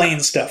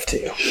explains stuff to.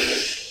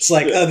 It's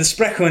like the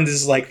Sprechhund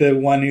is like the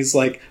one who's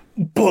like,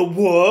 but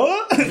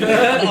what?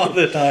 all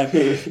the time.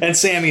 And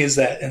Sammy is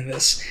that in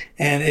this.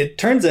 And it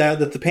turns out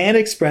that the Panda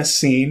Express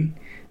scene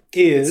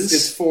is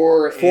it's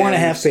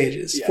 4.5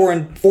 pages. Yeah. 4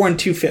 and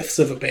 2/5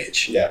 of a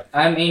page. Yeah.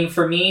 I mean,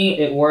 for me,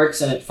 it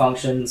works and it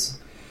functions,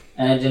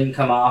 and it didn't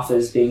come off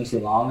as being too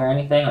long or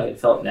anything. Like, it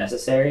felt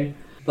necessary.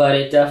 But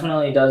it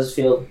definitely does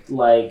feel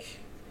like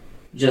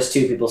just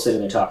two people sitting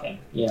there talking.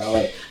 You know,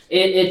 like,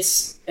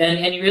 it's...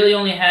 And you really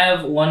only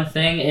have one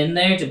thing in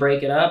there to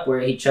break it up, where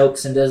he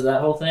chokes and does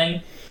that whole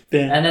thing.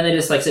 Yeah. And then they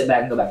just like sit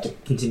back and go back to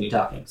continue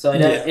talking. So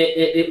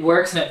it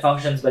works and it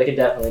functions, but it could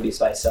definitely be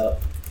spiced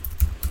up.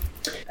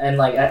 And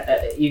like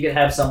you could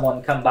have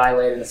someone come by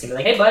later in the scene and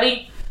be like, "Hey,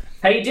 buddy,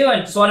 how you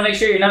doing? Just want to make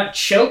sure you're not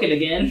choking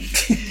again."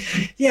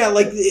 Yeah,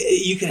 like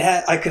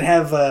I could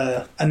have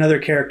another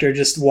character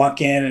just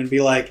walk in and be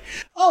like,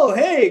 "Oh,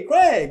 hey,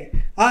 Greg,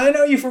 I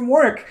know you from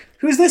work.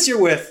 Who's this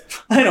you're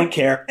with? I don't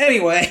care.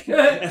 Anyway,"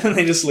 and then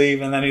they just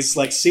leave, and then he's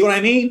like, "See what I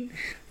mean?"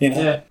 You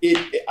know?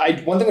 Yeah.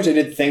 One thing which I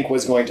did think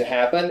was going to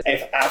happen,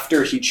 if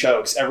after he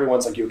chokes,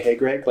 everyone's like, "You okay,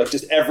 Greg?" Like,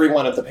 just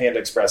everyone at the Panda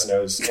Express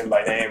knows him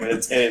by name, and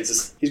it's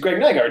just, he's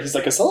Greg Nygaard. He's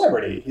like a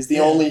celebrity. He's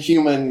the only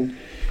human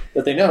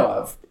that they know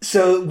of.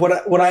 So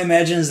what I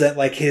imagine is that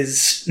like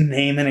his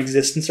name and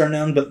existence are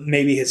known, but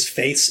maybe his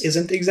face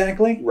isn't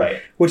exactly.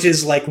 Right. Which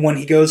is like when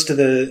he goes to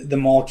the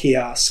mall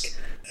kiosk.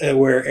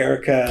 Where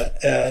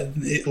Erica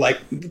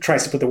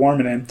tries to put the worm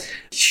in him.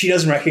 She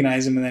doesn't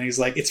recognize him, and then he's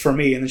like, "It's for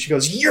me." And then she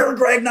goes, "You're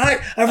Greg Knight.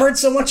 I've heard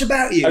so much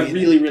about you." I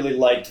really, really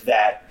liked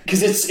that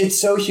because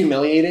it's so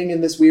humiliating in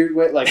this weird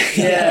way. Like,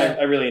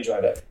 I really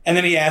enjoyed it. And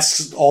then he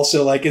asks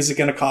also, like, "Is it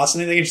going to cost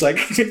anything?" And she's like,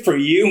 "For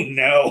you,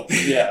 no."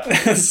 Yeah,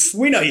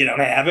 we know you don't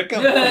have it.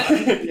 Come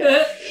on.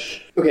 Yeah.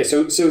 Okay,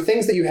 so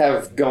things that you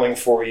have going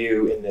for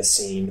you in this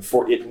scene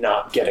for it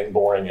not getting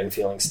boring and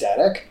feeling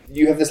static.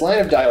 You have this line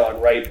of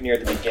dialogue right near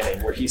the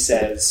beginning where he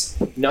says,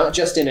 "Not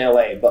just in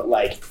LA, but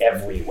like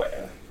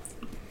everywhere."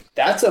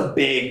 That's a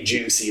big,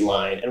 juicy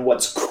line. And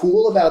what's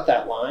cool about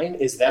that line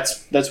is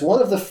that's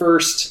one of the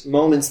first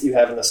moments that you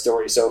have in the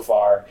story so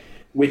far,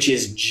 which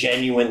is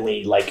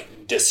genuinely like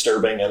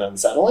disturbing and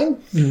unsettling.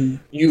 Mm.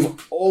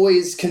 You've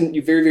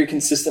you very, very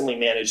consistently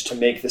managed to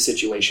make the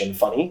situation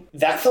funny.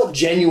 That felt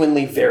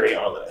genuinely very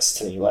ominous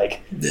to me. Like,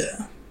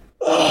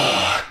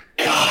 oh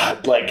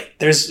God, like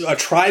there's a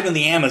tribe in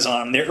the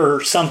Amazon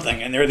or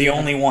something, and they're the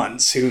only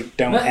ones who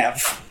don't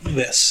have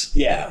this.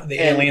 Yeah,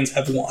 the aliens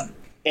have won.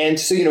 And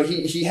so, you know,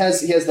 he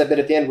has that bit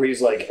at the end where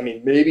he's like, I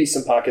mean, maybe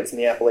some pockets in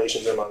the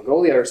Appalachians or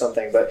Mongolia or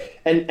something, but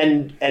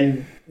and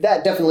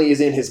that definitely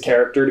is in his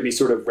character to be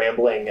sort of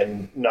rambling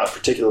and not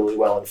particularly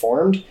well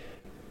informed.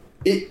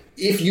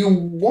 If you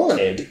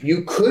wanted,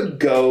 you could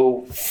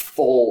go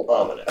full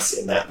ominous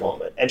in that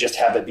moment and just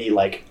have it be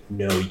like,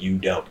 "No, you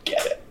don't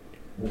get it.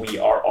 We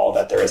are all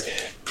that there is."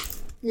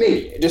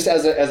 Maybe just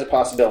as a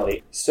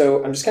possibility.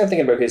 So I'm just kind of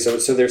thinking about, okay,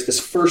 so there's this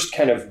first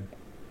kind of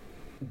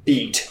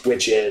beat,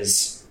 which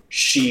is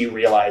she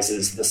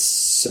realizes the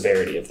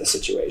severity of the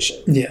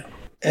situation. Yeah.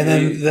 And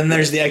then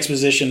there's the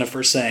exposition of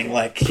her saying,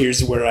 like,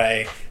 here's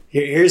why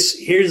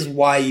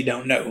you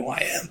don't know who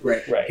I am.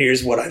 Right.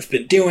 Here's what I've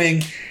been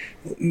doing.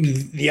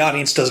 the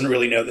audience doesn't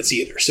really know this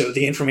either. So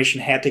the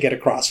information had to get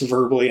across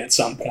verbally at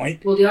some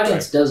point. Well, the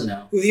audience does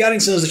know. Well, the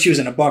audience knows that she was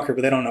in a bunker,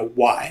 but they don't know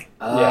why.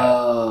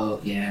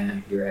 Oh, yeah,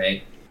 you're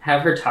right.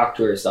 Have her talk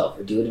to herself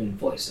or do it in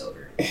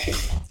voiceover.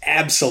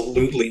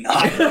 Absolutely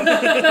not.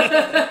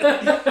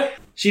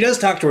 She does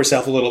talk to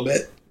herself a little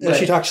bit. Right.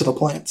 She talks to the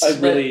plants. I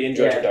really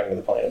enjoyed Yeah. her talking to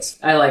the plants.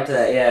 I liked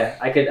that. Yeah,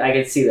 I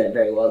could see that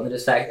very well. And the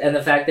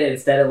fact that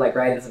instead of like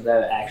writing some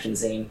type of action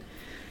scene,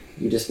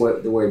 you just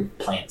wrote the word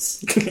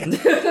plants.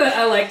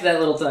 I liked that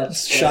little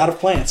touch. Shot of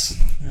plants.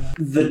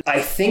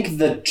 I think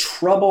the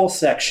trouble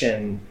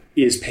section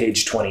is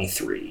page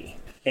 23.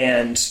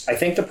 And I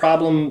think the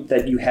problem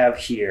that you have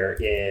here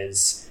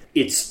is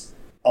it's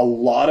a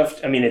lot of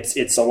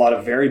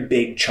very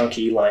big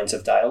chunky lines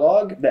of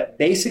dialogue that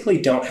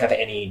basically don't have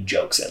any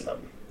jokes in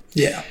them.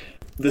 Yeah.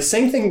 The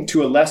same thing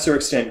to a lesser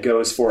extent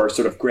goes for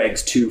sort of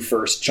Greg's two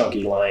first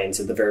chunky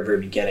lines at the very,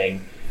 very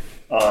beginning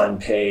on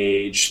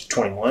page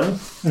 21.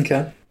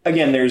 Okay.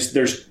 Again,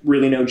 there's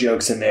really no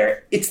jokes in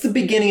there. It's the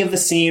beginning of the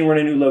scene. We're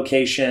in a new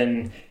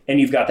location, and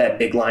you've got that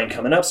big line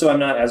coming up, so I'm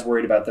not as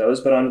worried about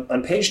those. But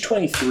on page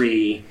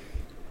 23,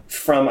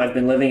 from I've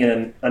been living in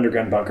an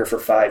underground bunker for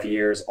 5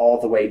 years, all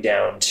the way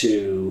down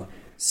to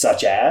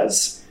such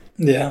as,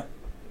 Yeah.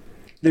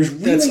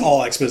 That's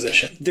all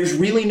exposition. There's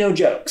really no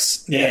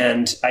jokes. Yeah.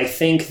 And I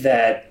think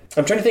that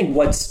I'm trying to think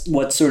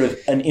what's sort of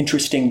an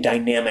interesting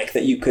dynamic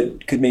that you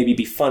could maybe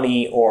be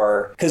funny,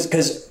 or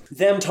because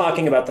them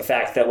talking about the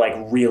fact that like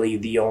really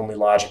the only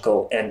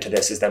logical end to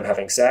this is them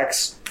having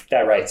sex,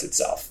 that writes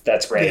itself.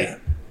 That's great. Yeah.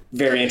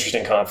 Very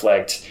interesting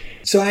conflict.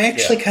 So I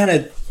actually kind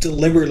of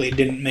deliberately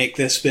didn't make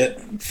this bit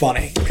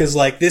funny because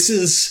like this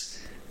is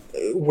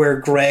where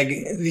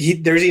Greg,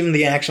 there's even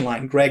the action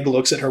line. Greg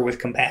looks at her with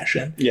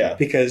compassion. Yeah.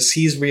 Because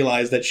he's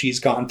realized that she's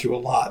gone through a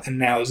lot and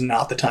now is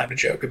not the time to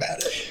joke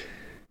about it.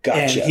 Gotcha.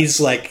 And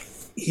he's,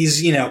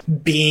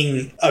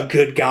 being a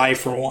good guy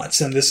for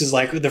once. And this is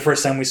like the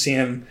first time we see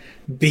him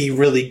be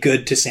really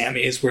good to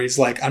Sammy is where he's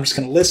like, I'm just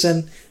going to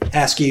listen,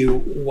 ask you,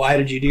 why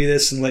did you do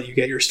this? And let you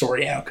get your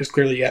story out. Because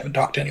clearly you haven't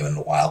talked to anyone in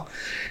a while.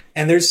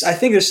 And I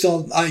think there's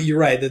still, you're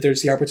right, that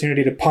there's the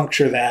opportunity to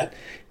puncture that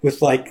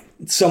with like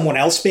someone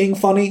else being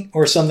funny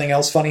or something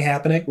else funny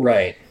happening.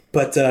 Right.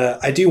 But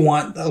I do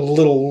want a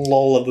little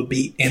lull of a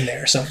beat in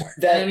there somewhere.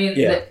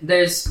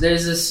 There's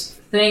this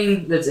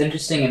thing that's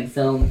interesting in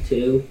film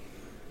too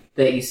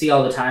that you see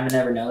all the time and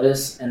never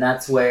notice, and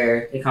that's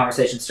where a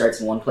conversation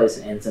starts in one place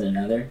and ends in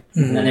another,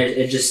 and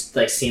it just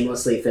like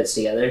seamlessly fits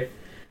together.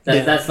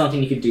 That's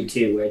something you could do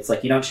too, where it's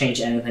like you don't change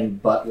anything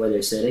but where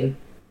they're sitting.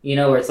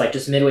 Where it's like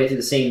just midway through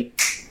the scene,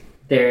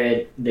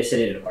 they're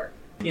sitting apart.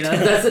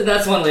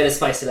 That's one way to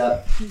spice it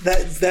up.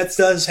 That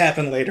does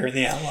happen later in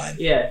the outline.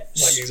 Yeah,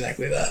 like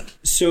exactly that.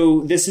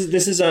 So this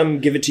is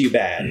Give It To You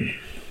Bad.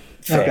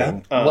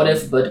 Okay. What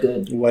if but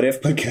good? What if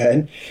but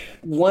good?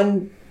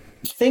 One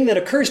thing that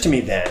occurs to me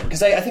then,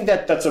 because I think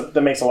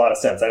that makes a lot of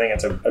sense. I think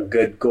it's a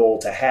good goal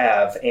to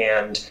have,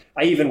 and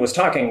I even was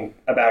talking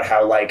about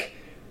how like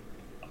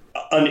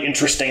an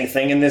interesting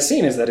thing in this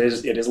scene is that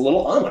it is a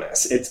little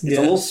ominous. It's a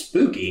little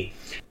spooky.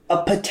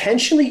 A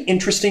potentially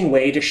interesting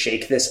way to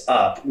shake this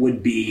up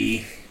would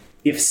be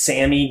if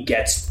Sammy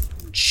gets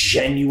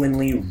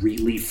genuinely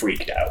really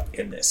freaked out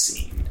in this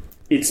scene.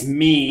 It's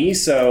me,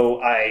 so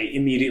I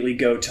immediately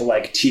go to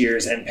like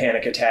tears and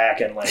panic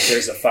attack and like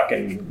there's a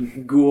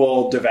fucking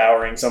ghoul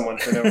devouring someone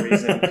for no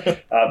reason.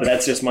 But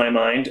that's just my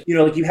mind.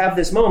 Like you have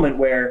this moment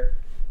where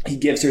he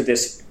gives her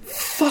this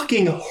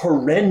fucking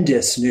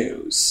horrendous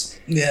news.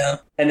 Yeah.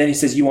 And then he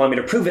says, you want me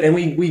to prove it? And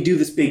we do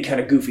this big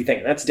kind of goofy thing.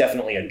 And that's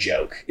definitely a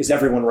joke, is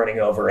everyone running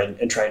over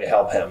and trying to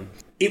help him.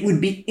 It would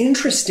be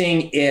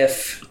interesting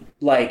if,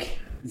 like,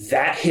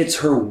 that hits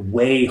her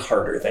way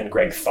harder than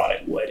Greg thought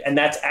it would. And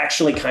that's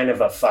actually kind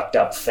of a fucked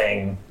up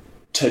thing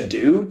to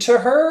do to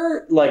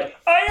her. Like,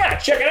 oh yeah,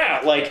 check it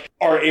out. Like,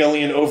 our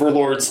alien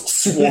overlords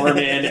swarm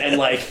in and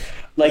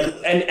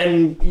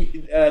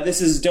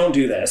this is, don't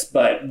do this,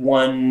 but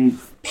one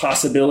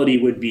possibility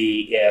would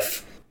be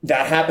if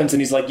that happens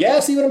and he's like, yeah,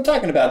 see what I'm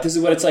talking about? This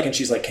is what it's like. And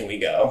she's like, can we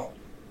go?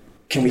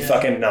 Can we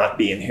fucking not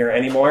be in here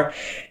anymore?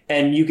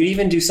 And you could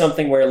even do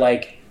something where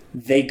like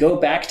they go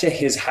back to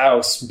his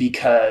house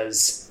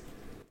because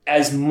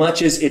as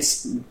much as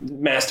it's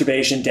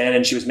masturbation den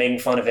and she was making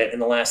fun of it in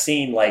the last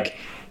scene, like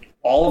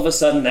all of a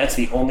sudden that's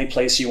the only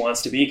place she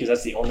wants to be because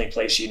that's the only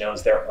place she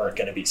knows there aren't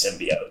going to be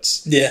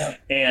symbiotes. Yeah.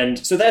 And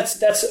so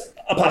that's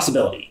a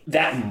possibility.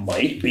 That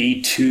might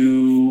be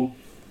too...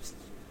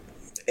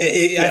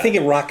 I think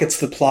it rockets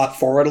the plot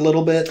forward a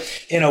little bit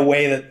in a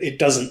way that it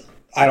doesn't.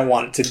 I don't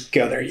want it to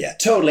go there yet.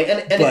 Totally,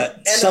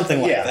 but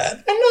something like that.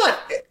 And not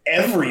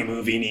every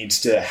movie needs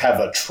to have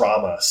a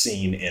trauma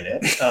scene in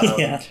it.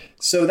 Yeah.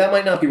 So that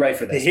might not be right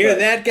for this. You hear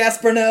that,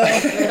 Gasparno?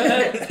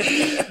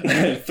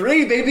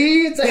 3,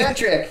 baby, it's a hat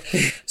trick.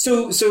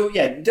 So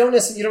yeah, you don't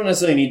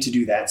necessarily need to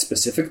do that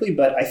specifically,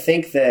 but I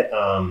think that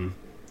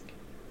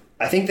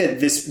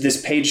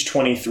this page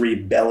 23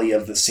 belly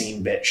of the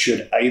scene bit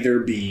should either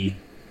be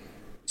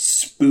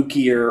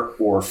spookier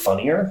or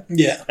funnier.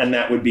 Yeah. And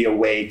that would be a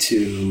way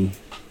to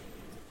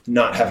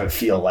not have it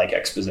feel like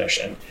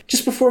exposition.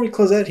 Just before we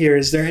close out here,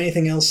 is there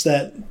anything else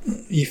that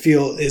you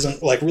feel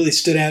isn't like really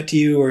stood out to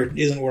you or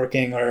isn't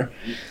working or?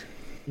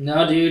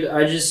 No, dude.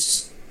 I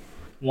just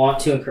want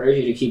to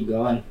encourage you to keep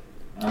going.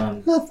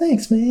 Oh,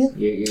 thanks, man.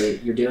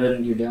 You're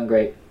doing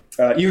great.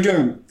 You're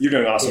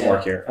doing awesome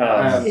work here.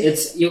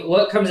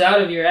 What comes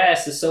out of your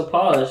ass is so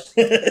polished,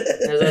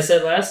 as I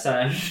said last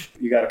time.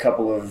 You got a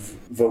couple of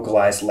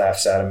vocalized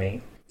laughs out of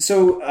me.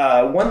 So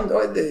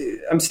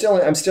I'm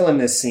still in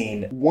this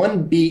scene.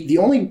 One beat, the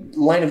only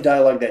line of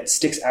dialogue that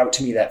sticks out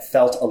to me that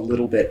felt a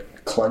little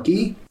bit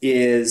clunky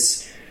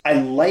is I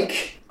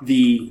like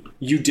the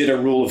 "you did a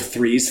rule of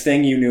threes"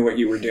 thing. You knew what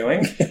you were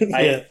doing.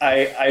 Yeah.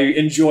 I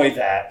enjoy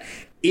that.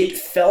 It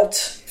felt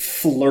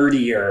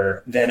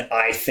flirtier than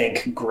I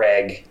think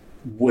Greg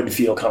would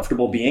feel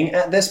comfortable being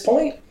at this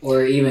point.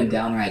 Or even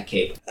downright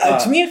capable.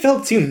 To me, it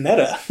felt too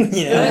meta.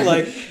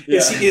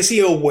 Is he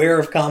aware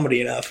of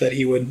comedy enough that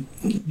he would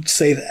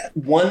say that?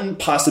 One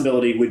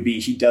possibility would be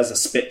he does a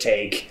spit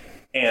take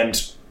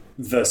and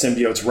the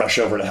symbiotes rush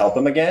over to help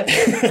him again,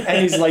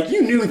 and he's like,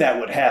 "You knew that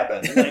would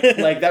happen."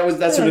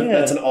 That's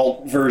an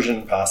alt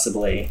version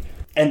possibly.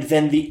 And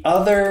then the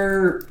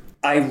other,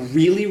 I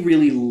really,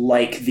 really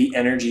like the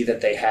energy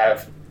that they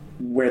have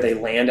where they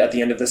land at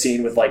the end of the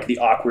scene with like the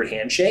awkward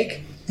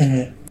handshake.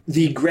 Mm-hmm.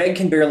 The Greg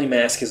can barely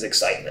mask his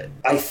excitement.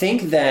 I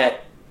think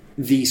that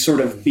the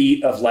sort of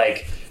beat of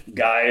like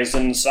guys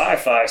in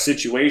sci-fi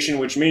situation,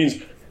 which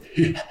means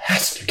he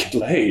has to get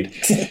laid,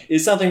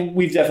 is something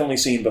we've definitely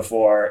seen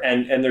before.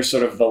 And there's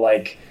sort of the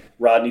like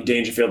Rodney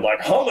Dangerfield,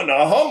 like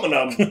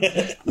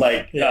homina,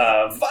 like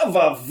va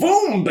va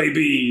voom,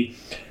 baby.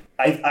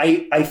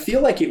 I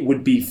feel like it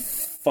would be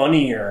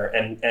funnier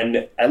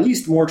and at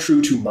least more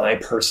true to my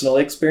personal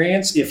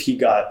experience if he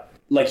got,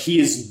 like, he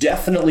is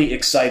definitely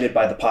excited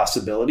by the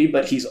possibility,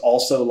 but he's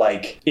also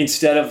like,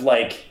 instead of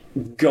like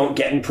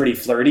getting pretty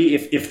flirty,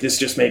 if this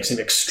just makes him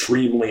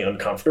extremely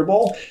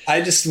uncomfortable.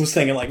 I just was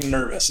thinking like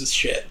nervous as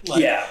shit.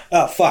 Like, yeah.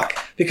 Oh, fuck.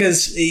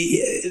 Because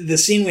the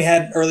scene we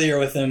had earlier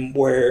with him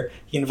where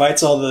he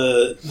invites all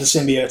the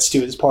symbiotes to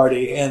his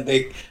party and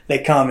they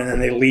come and then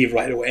they leave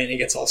right away and he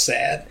gets all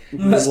sad.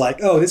 Mm-hmm. It was like,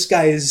 oh, this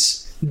guy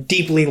is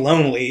deeply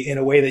lonely in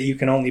a way that you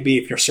can only be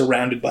if you're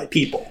surrounded by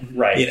people.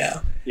 Right. You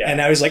know? Yeah.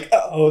 And I was like,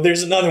 oh,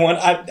 there's another one.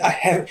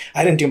 I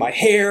didn't do my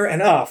hair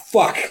and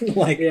fuck.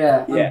 Like,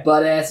 I'm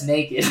butt ass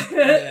naked.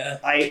 yeah.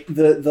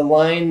 The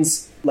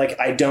lines, like,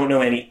 I don't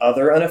know any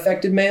other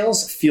unaffected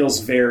males,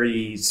 feels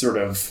very sort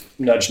of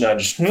nudge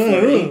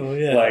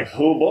flirty. Yeah. Like,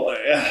 oh boy.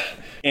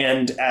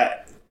 And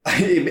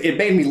it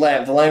made me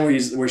laugh. The line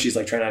where she's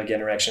like trying not to get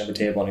an erection at the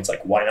table and he's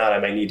like, why not? I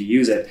might need to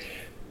use it.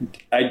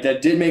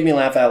 That did make me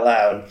laugh out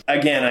loud.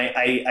 Again,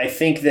 I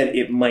think that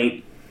it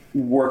might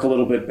work a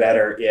little bit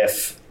better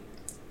if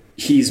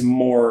he's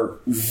more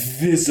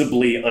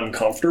visibly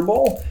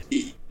uncomfortable.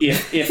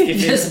 If he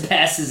just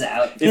passes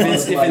out.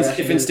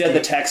 If instead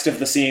the text of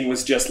the scene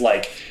was just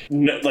like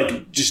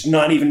just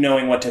not even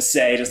knowing what to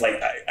say, just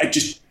like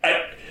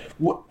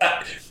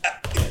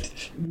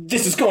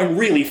this is going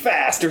really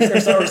fast, or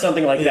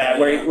something like that,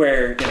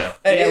 where you know.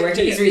 Yeah, where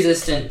he's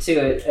resistant to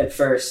it at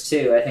first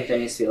too. I think there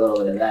needs to be a little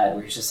bit of that,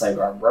 where he's just like,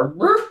 "Rah, rah,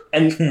 rah."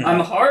 And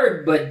I'm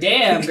hard, but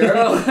damn,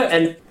 girl.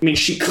 And I mean,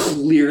 she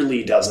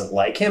clearly doesn't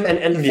like him, and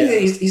the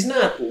thing is, he's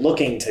not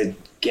looking to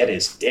get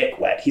his dick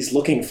wet. He's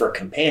looking for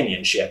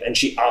companionship, and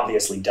she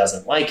obviously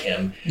doesn't like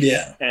him.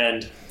 Yeah,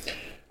 and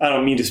I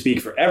don't mean to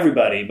speak for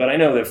everybody, but I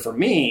know that for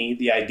me,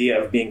 the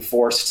idea of being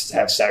forced to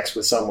have sex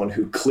with someone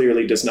who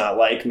clearly does not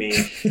like me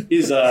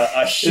is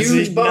a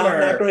huge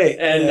bummer. Not great.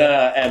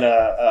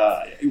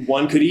 And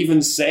one could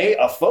even say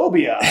a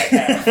phobia I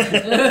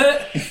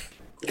have.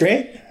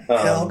 Great.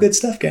 All good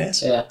stuff,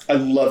 guys. Yeah. I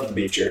love the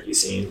beef jerky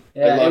scene.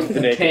 Yeah, I love the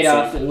naked paid scene.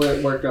 off.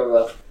 It worked over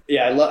well.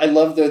 Yeah, I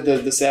love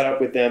the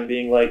setup with them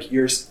being like,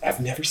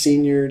 I've never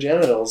seen your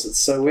genitals. It's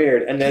so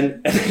weird. And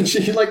then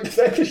she, like, the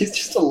fact that he's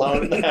just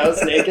alone in the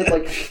house naked,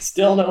 like,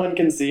 still no one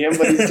can see him,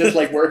 but he's just,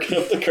 like, working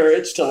up the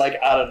courage to,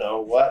 like, I don't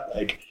know what,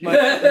 like.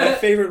 My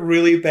favorite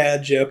really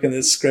bad joke in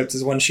this script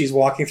is when she's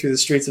walking through the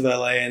streets of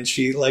LA and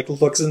she, like,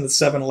 looks in the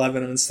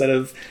 7-Eleven and instead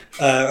of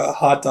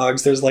hot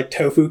dogs, there's, like,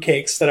 tofu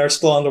cakes that are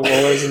still on the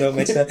rollers and don't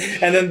make sense.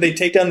 And then they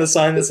take down the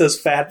sign that says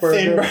Fat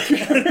Burger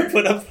and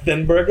put up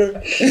Thin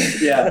Burger.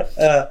 Yeah.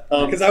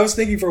 Because I was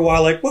thinking for a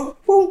while, like, what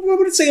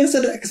would it say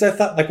instead? Because I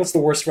thought, like, what's the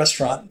worst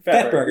restaurant?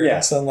 Fat Burger. Yeah.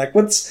 So I'm like,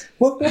 what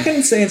can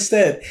it say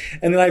instead?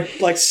 And then I,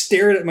 like,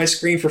 stared at my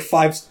screen for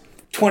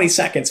 20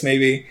 seconds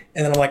maybe,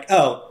 and then I'm like,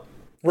 oh,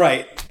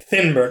 right,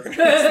 Thin Burger.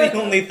 That's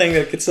the only thing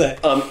that it could say.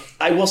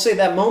 I will say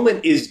that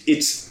moment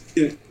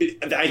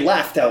I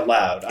laughed out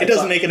loud. It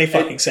doesn't make any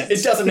fucking sense.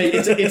 It doesn't make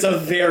it's a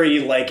very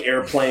like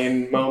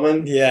airplane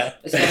moment. Yeah.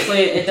 Especially,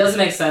 it doesn't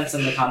make sense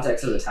in the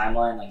context of the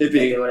timeline. Like,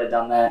 they would have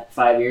done that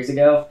 5 years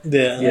ago.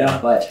 Yeah. You know,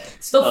 but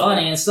it's still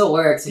funny and it still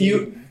works. And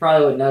you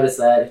probably would notice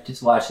that if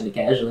just watching it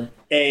casually.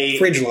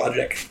 Fridge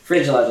logic.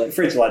 Fridge logic.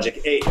 Fridge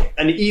logic.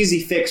 An easy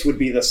fix would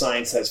be the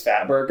sign says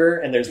Fat Burger,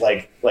 and there's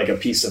like a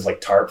piece of like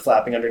tarp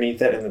flapping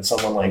underneath it, and then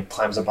someone like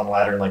climbs up on a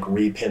ladder and like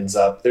repins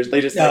up. They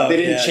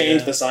didn't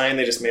change the sign;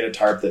 they just made a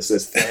tarp that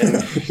says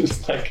thin.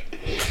 Just like.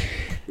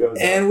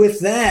 And with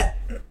that,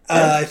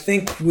 I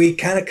think we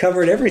kind of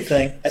covered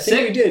everything. I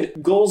think we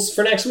did. Goals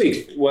for next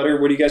week. What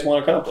do you guys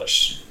want to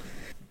accomplish?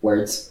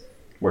 Words.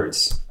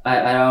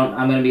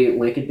 I'm going to be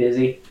wicked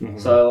busy. Mm-hmm.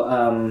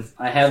 So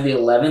I have the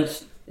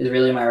 11th is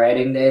really my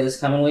writing day this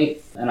coming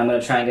week, and I'm going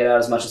to try and get out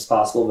as much as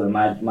possible, but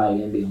it might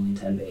even be only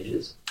 10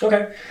 pages.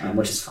 Okay.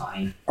 Which is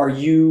fine.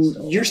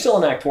 You're still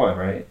in Act 1,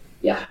 right?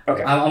 Yeah.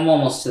 Okay. I'm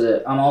almost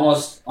to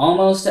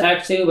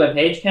Act 2 by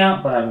page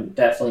count, but I'm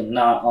definitely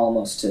not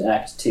almost to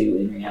Act 2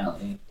 in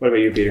reality. What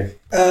about you, Peter?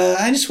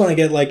 I just want to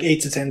get like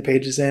 8 to 10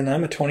 pages in.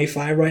 I'm at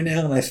 25 right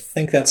now, and I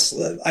think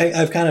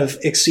I've kind of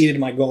exceeded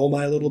my goal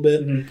by a little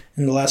bit in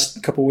the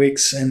last couple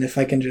weeks, and if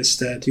I can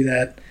just do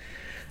that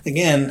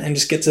again and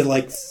just get to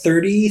like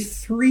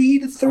 33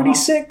 to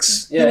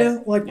 36,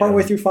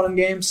 partway through Fun and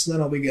Games, then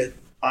I'll be good.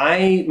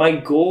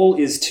 My goal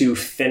is to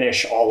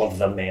finish all of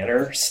the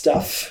manor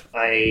stuff.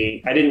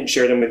 I didn't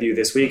share them with you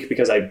this week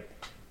because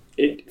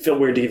it felt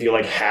weird to give you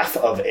like half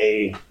of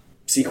a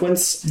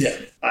sequence. Yeah.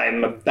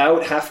 I'm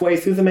about halfway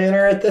through the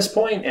manor at this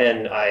point,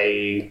 and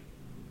I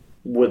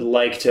would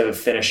like to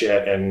finish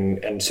it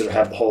and sort of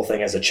have the whole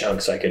thing as a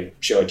chunk so I could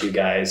show it to you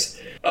guys.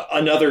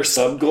 Another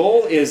sub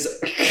goal is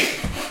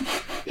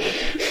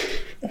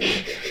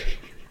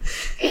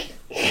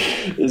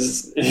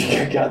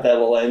you got that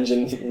little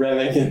engine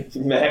revving at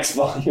max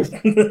volume.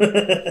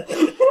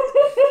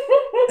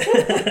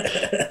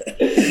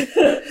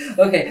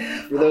 Okay.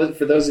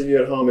 For those of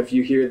you at home, if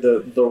you hear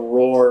the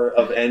roar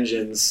of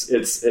engines,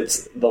 it's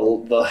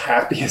the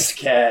happiest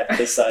cat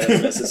this side of the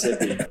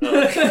Mississippi.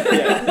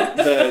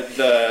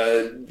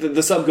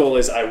 The sub goal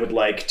is I would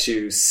like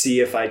to see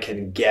if I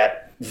can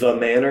get the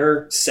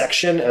manor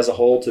section as a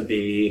whole to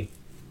be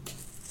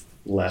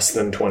less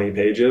than 20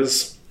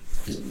 pages.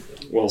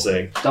 We'll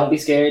see. Don't be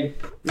scared.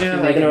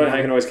 Yeah, I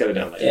can always cut it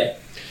down later. Yeah.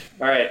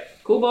 All right.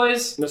 Cool,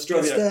 boys.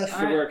 Nostrovia. Good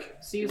stuff. Good work.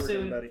 See you Good work,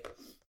 soon. everybody.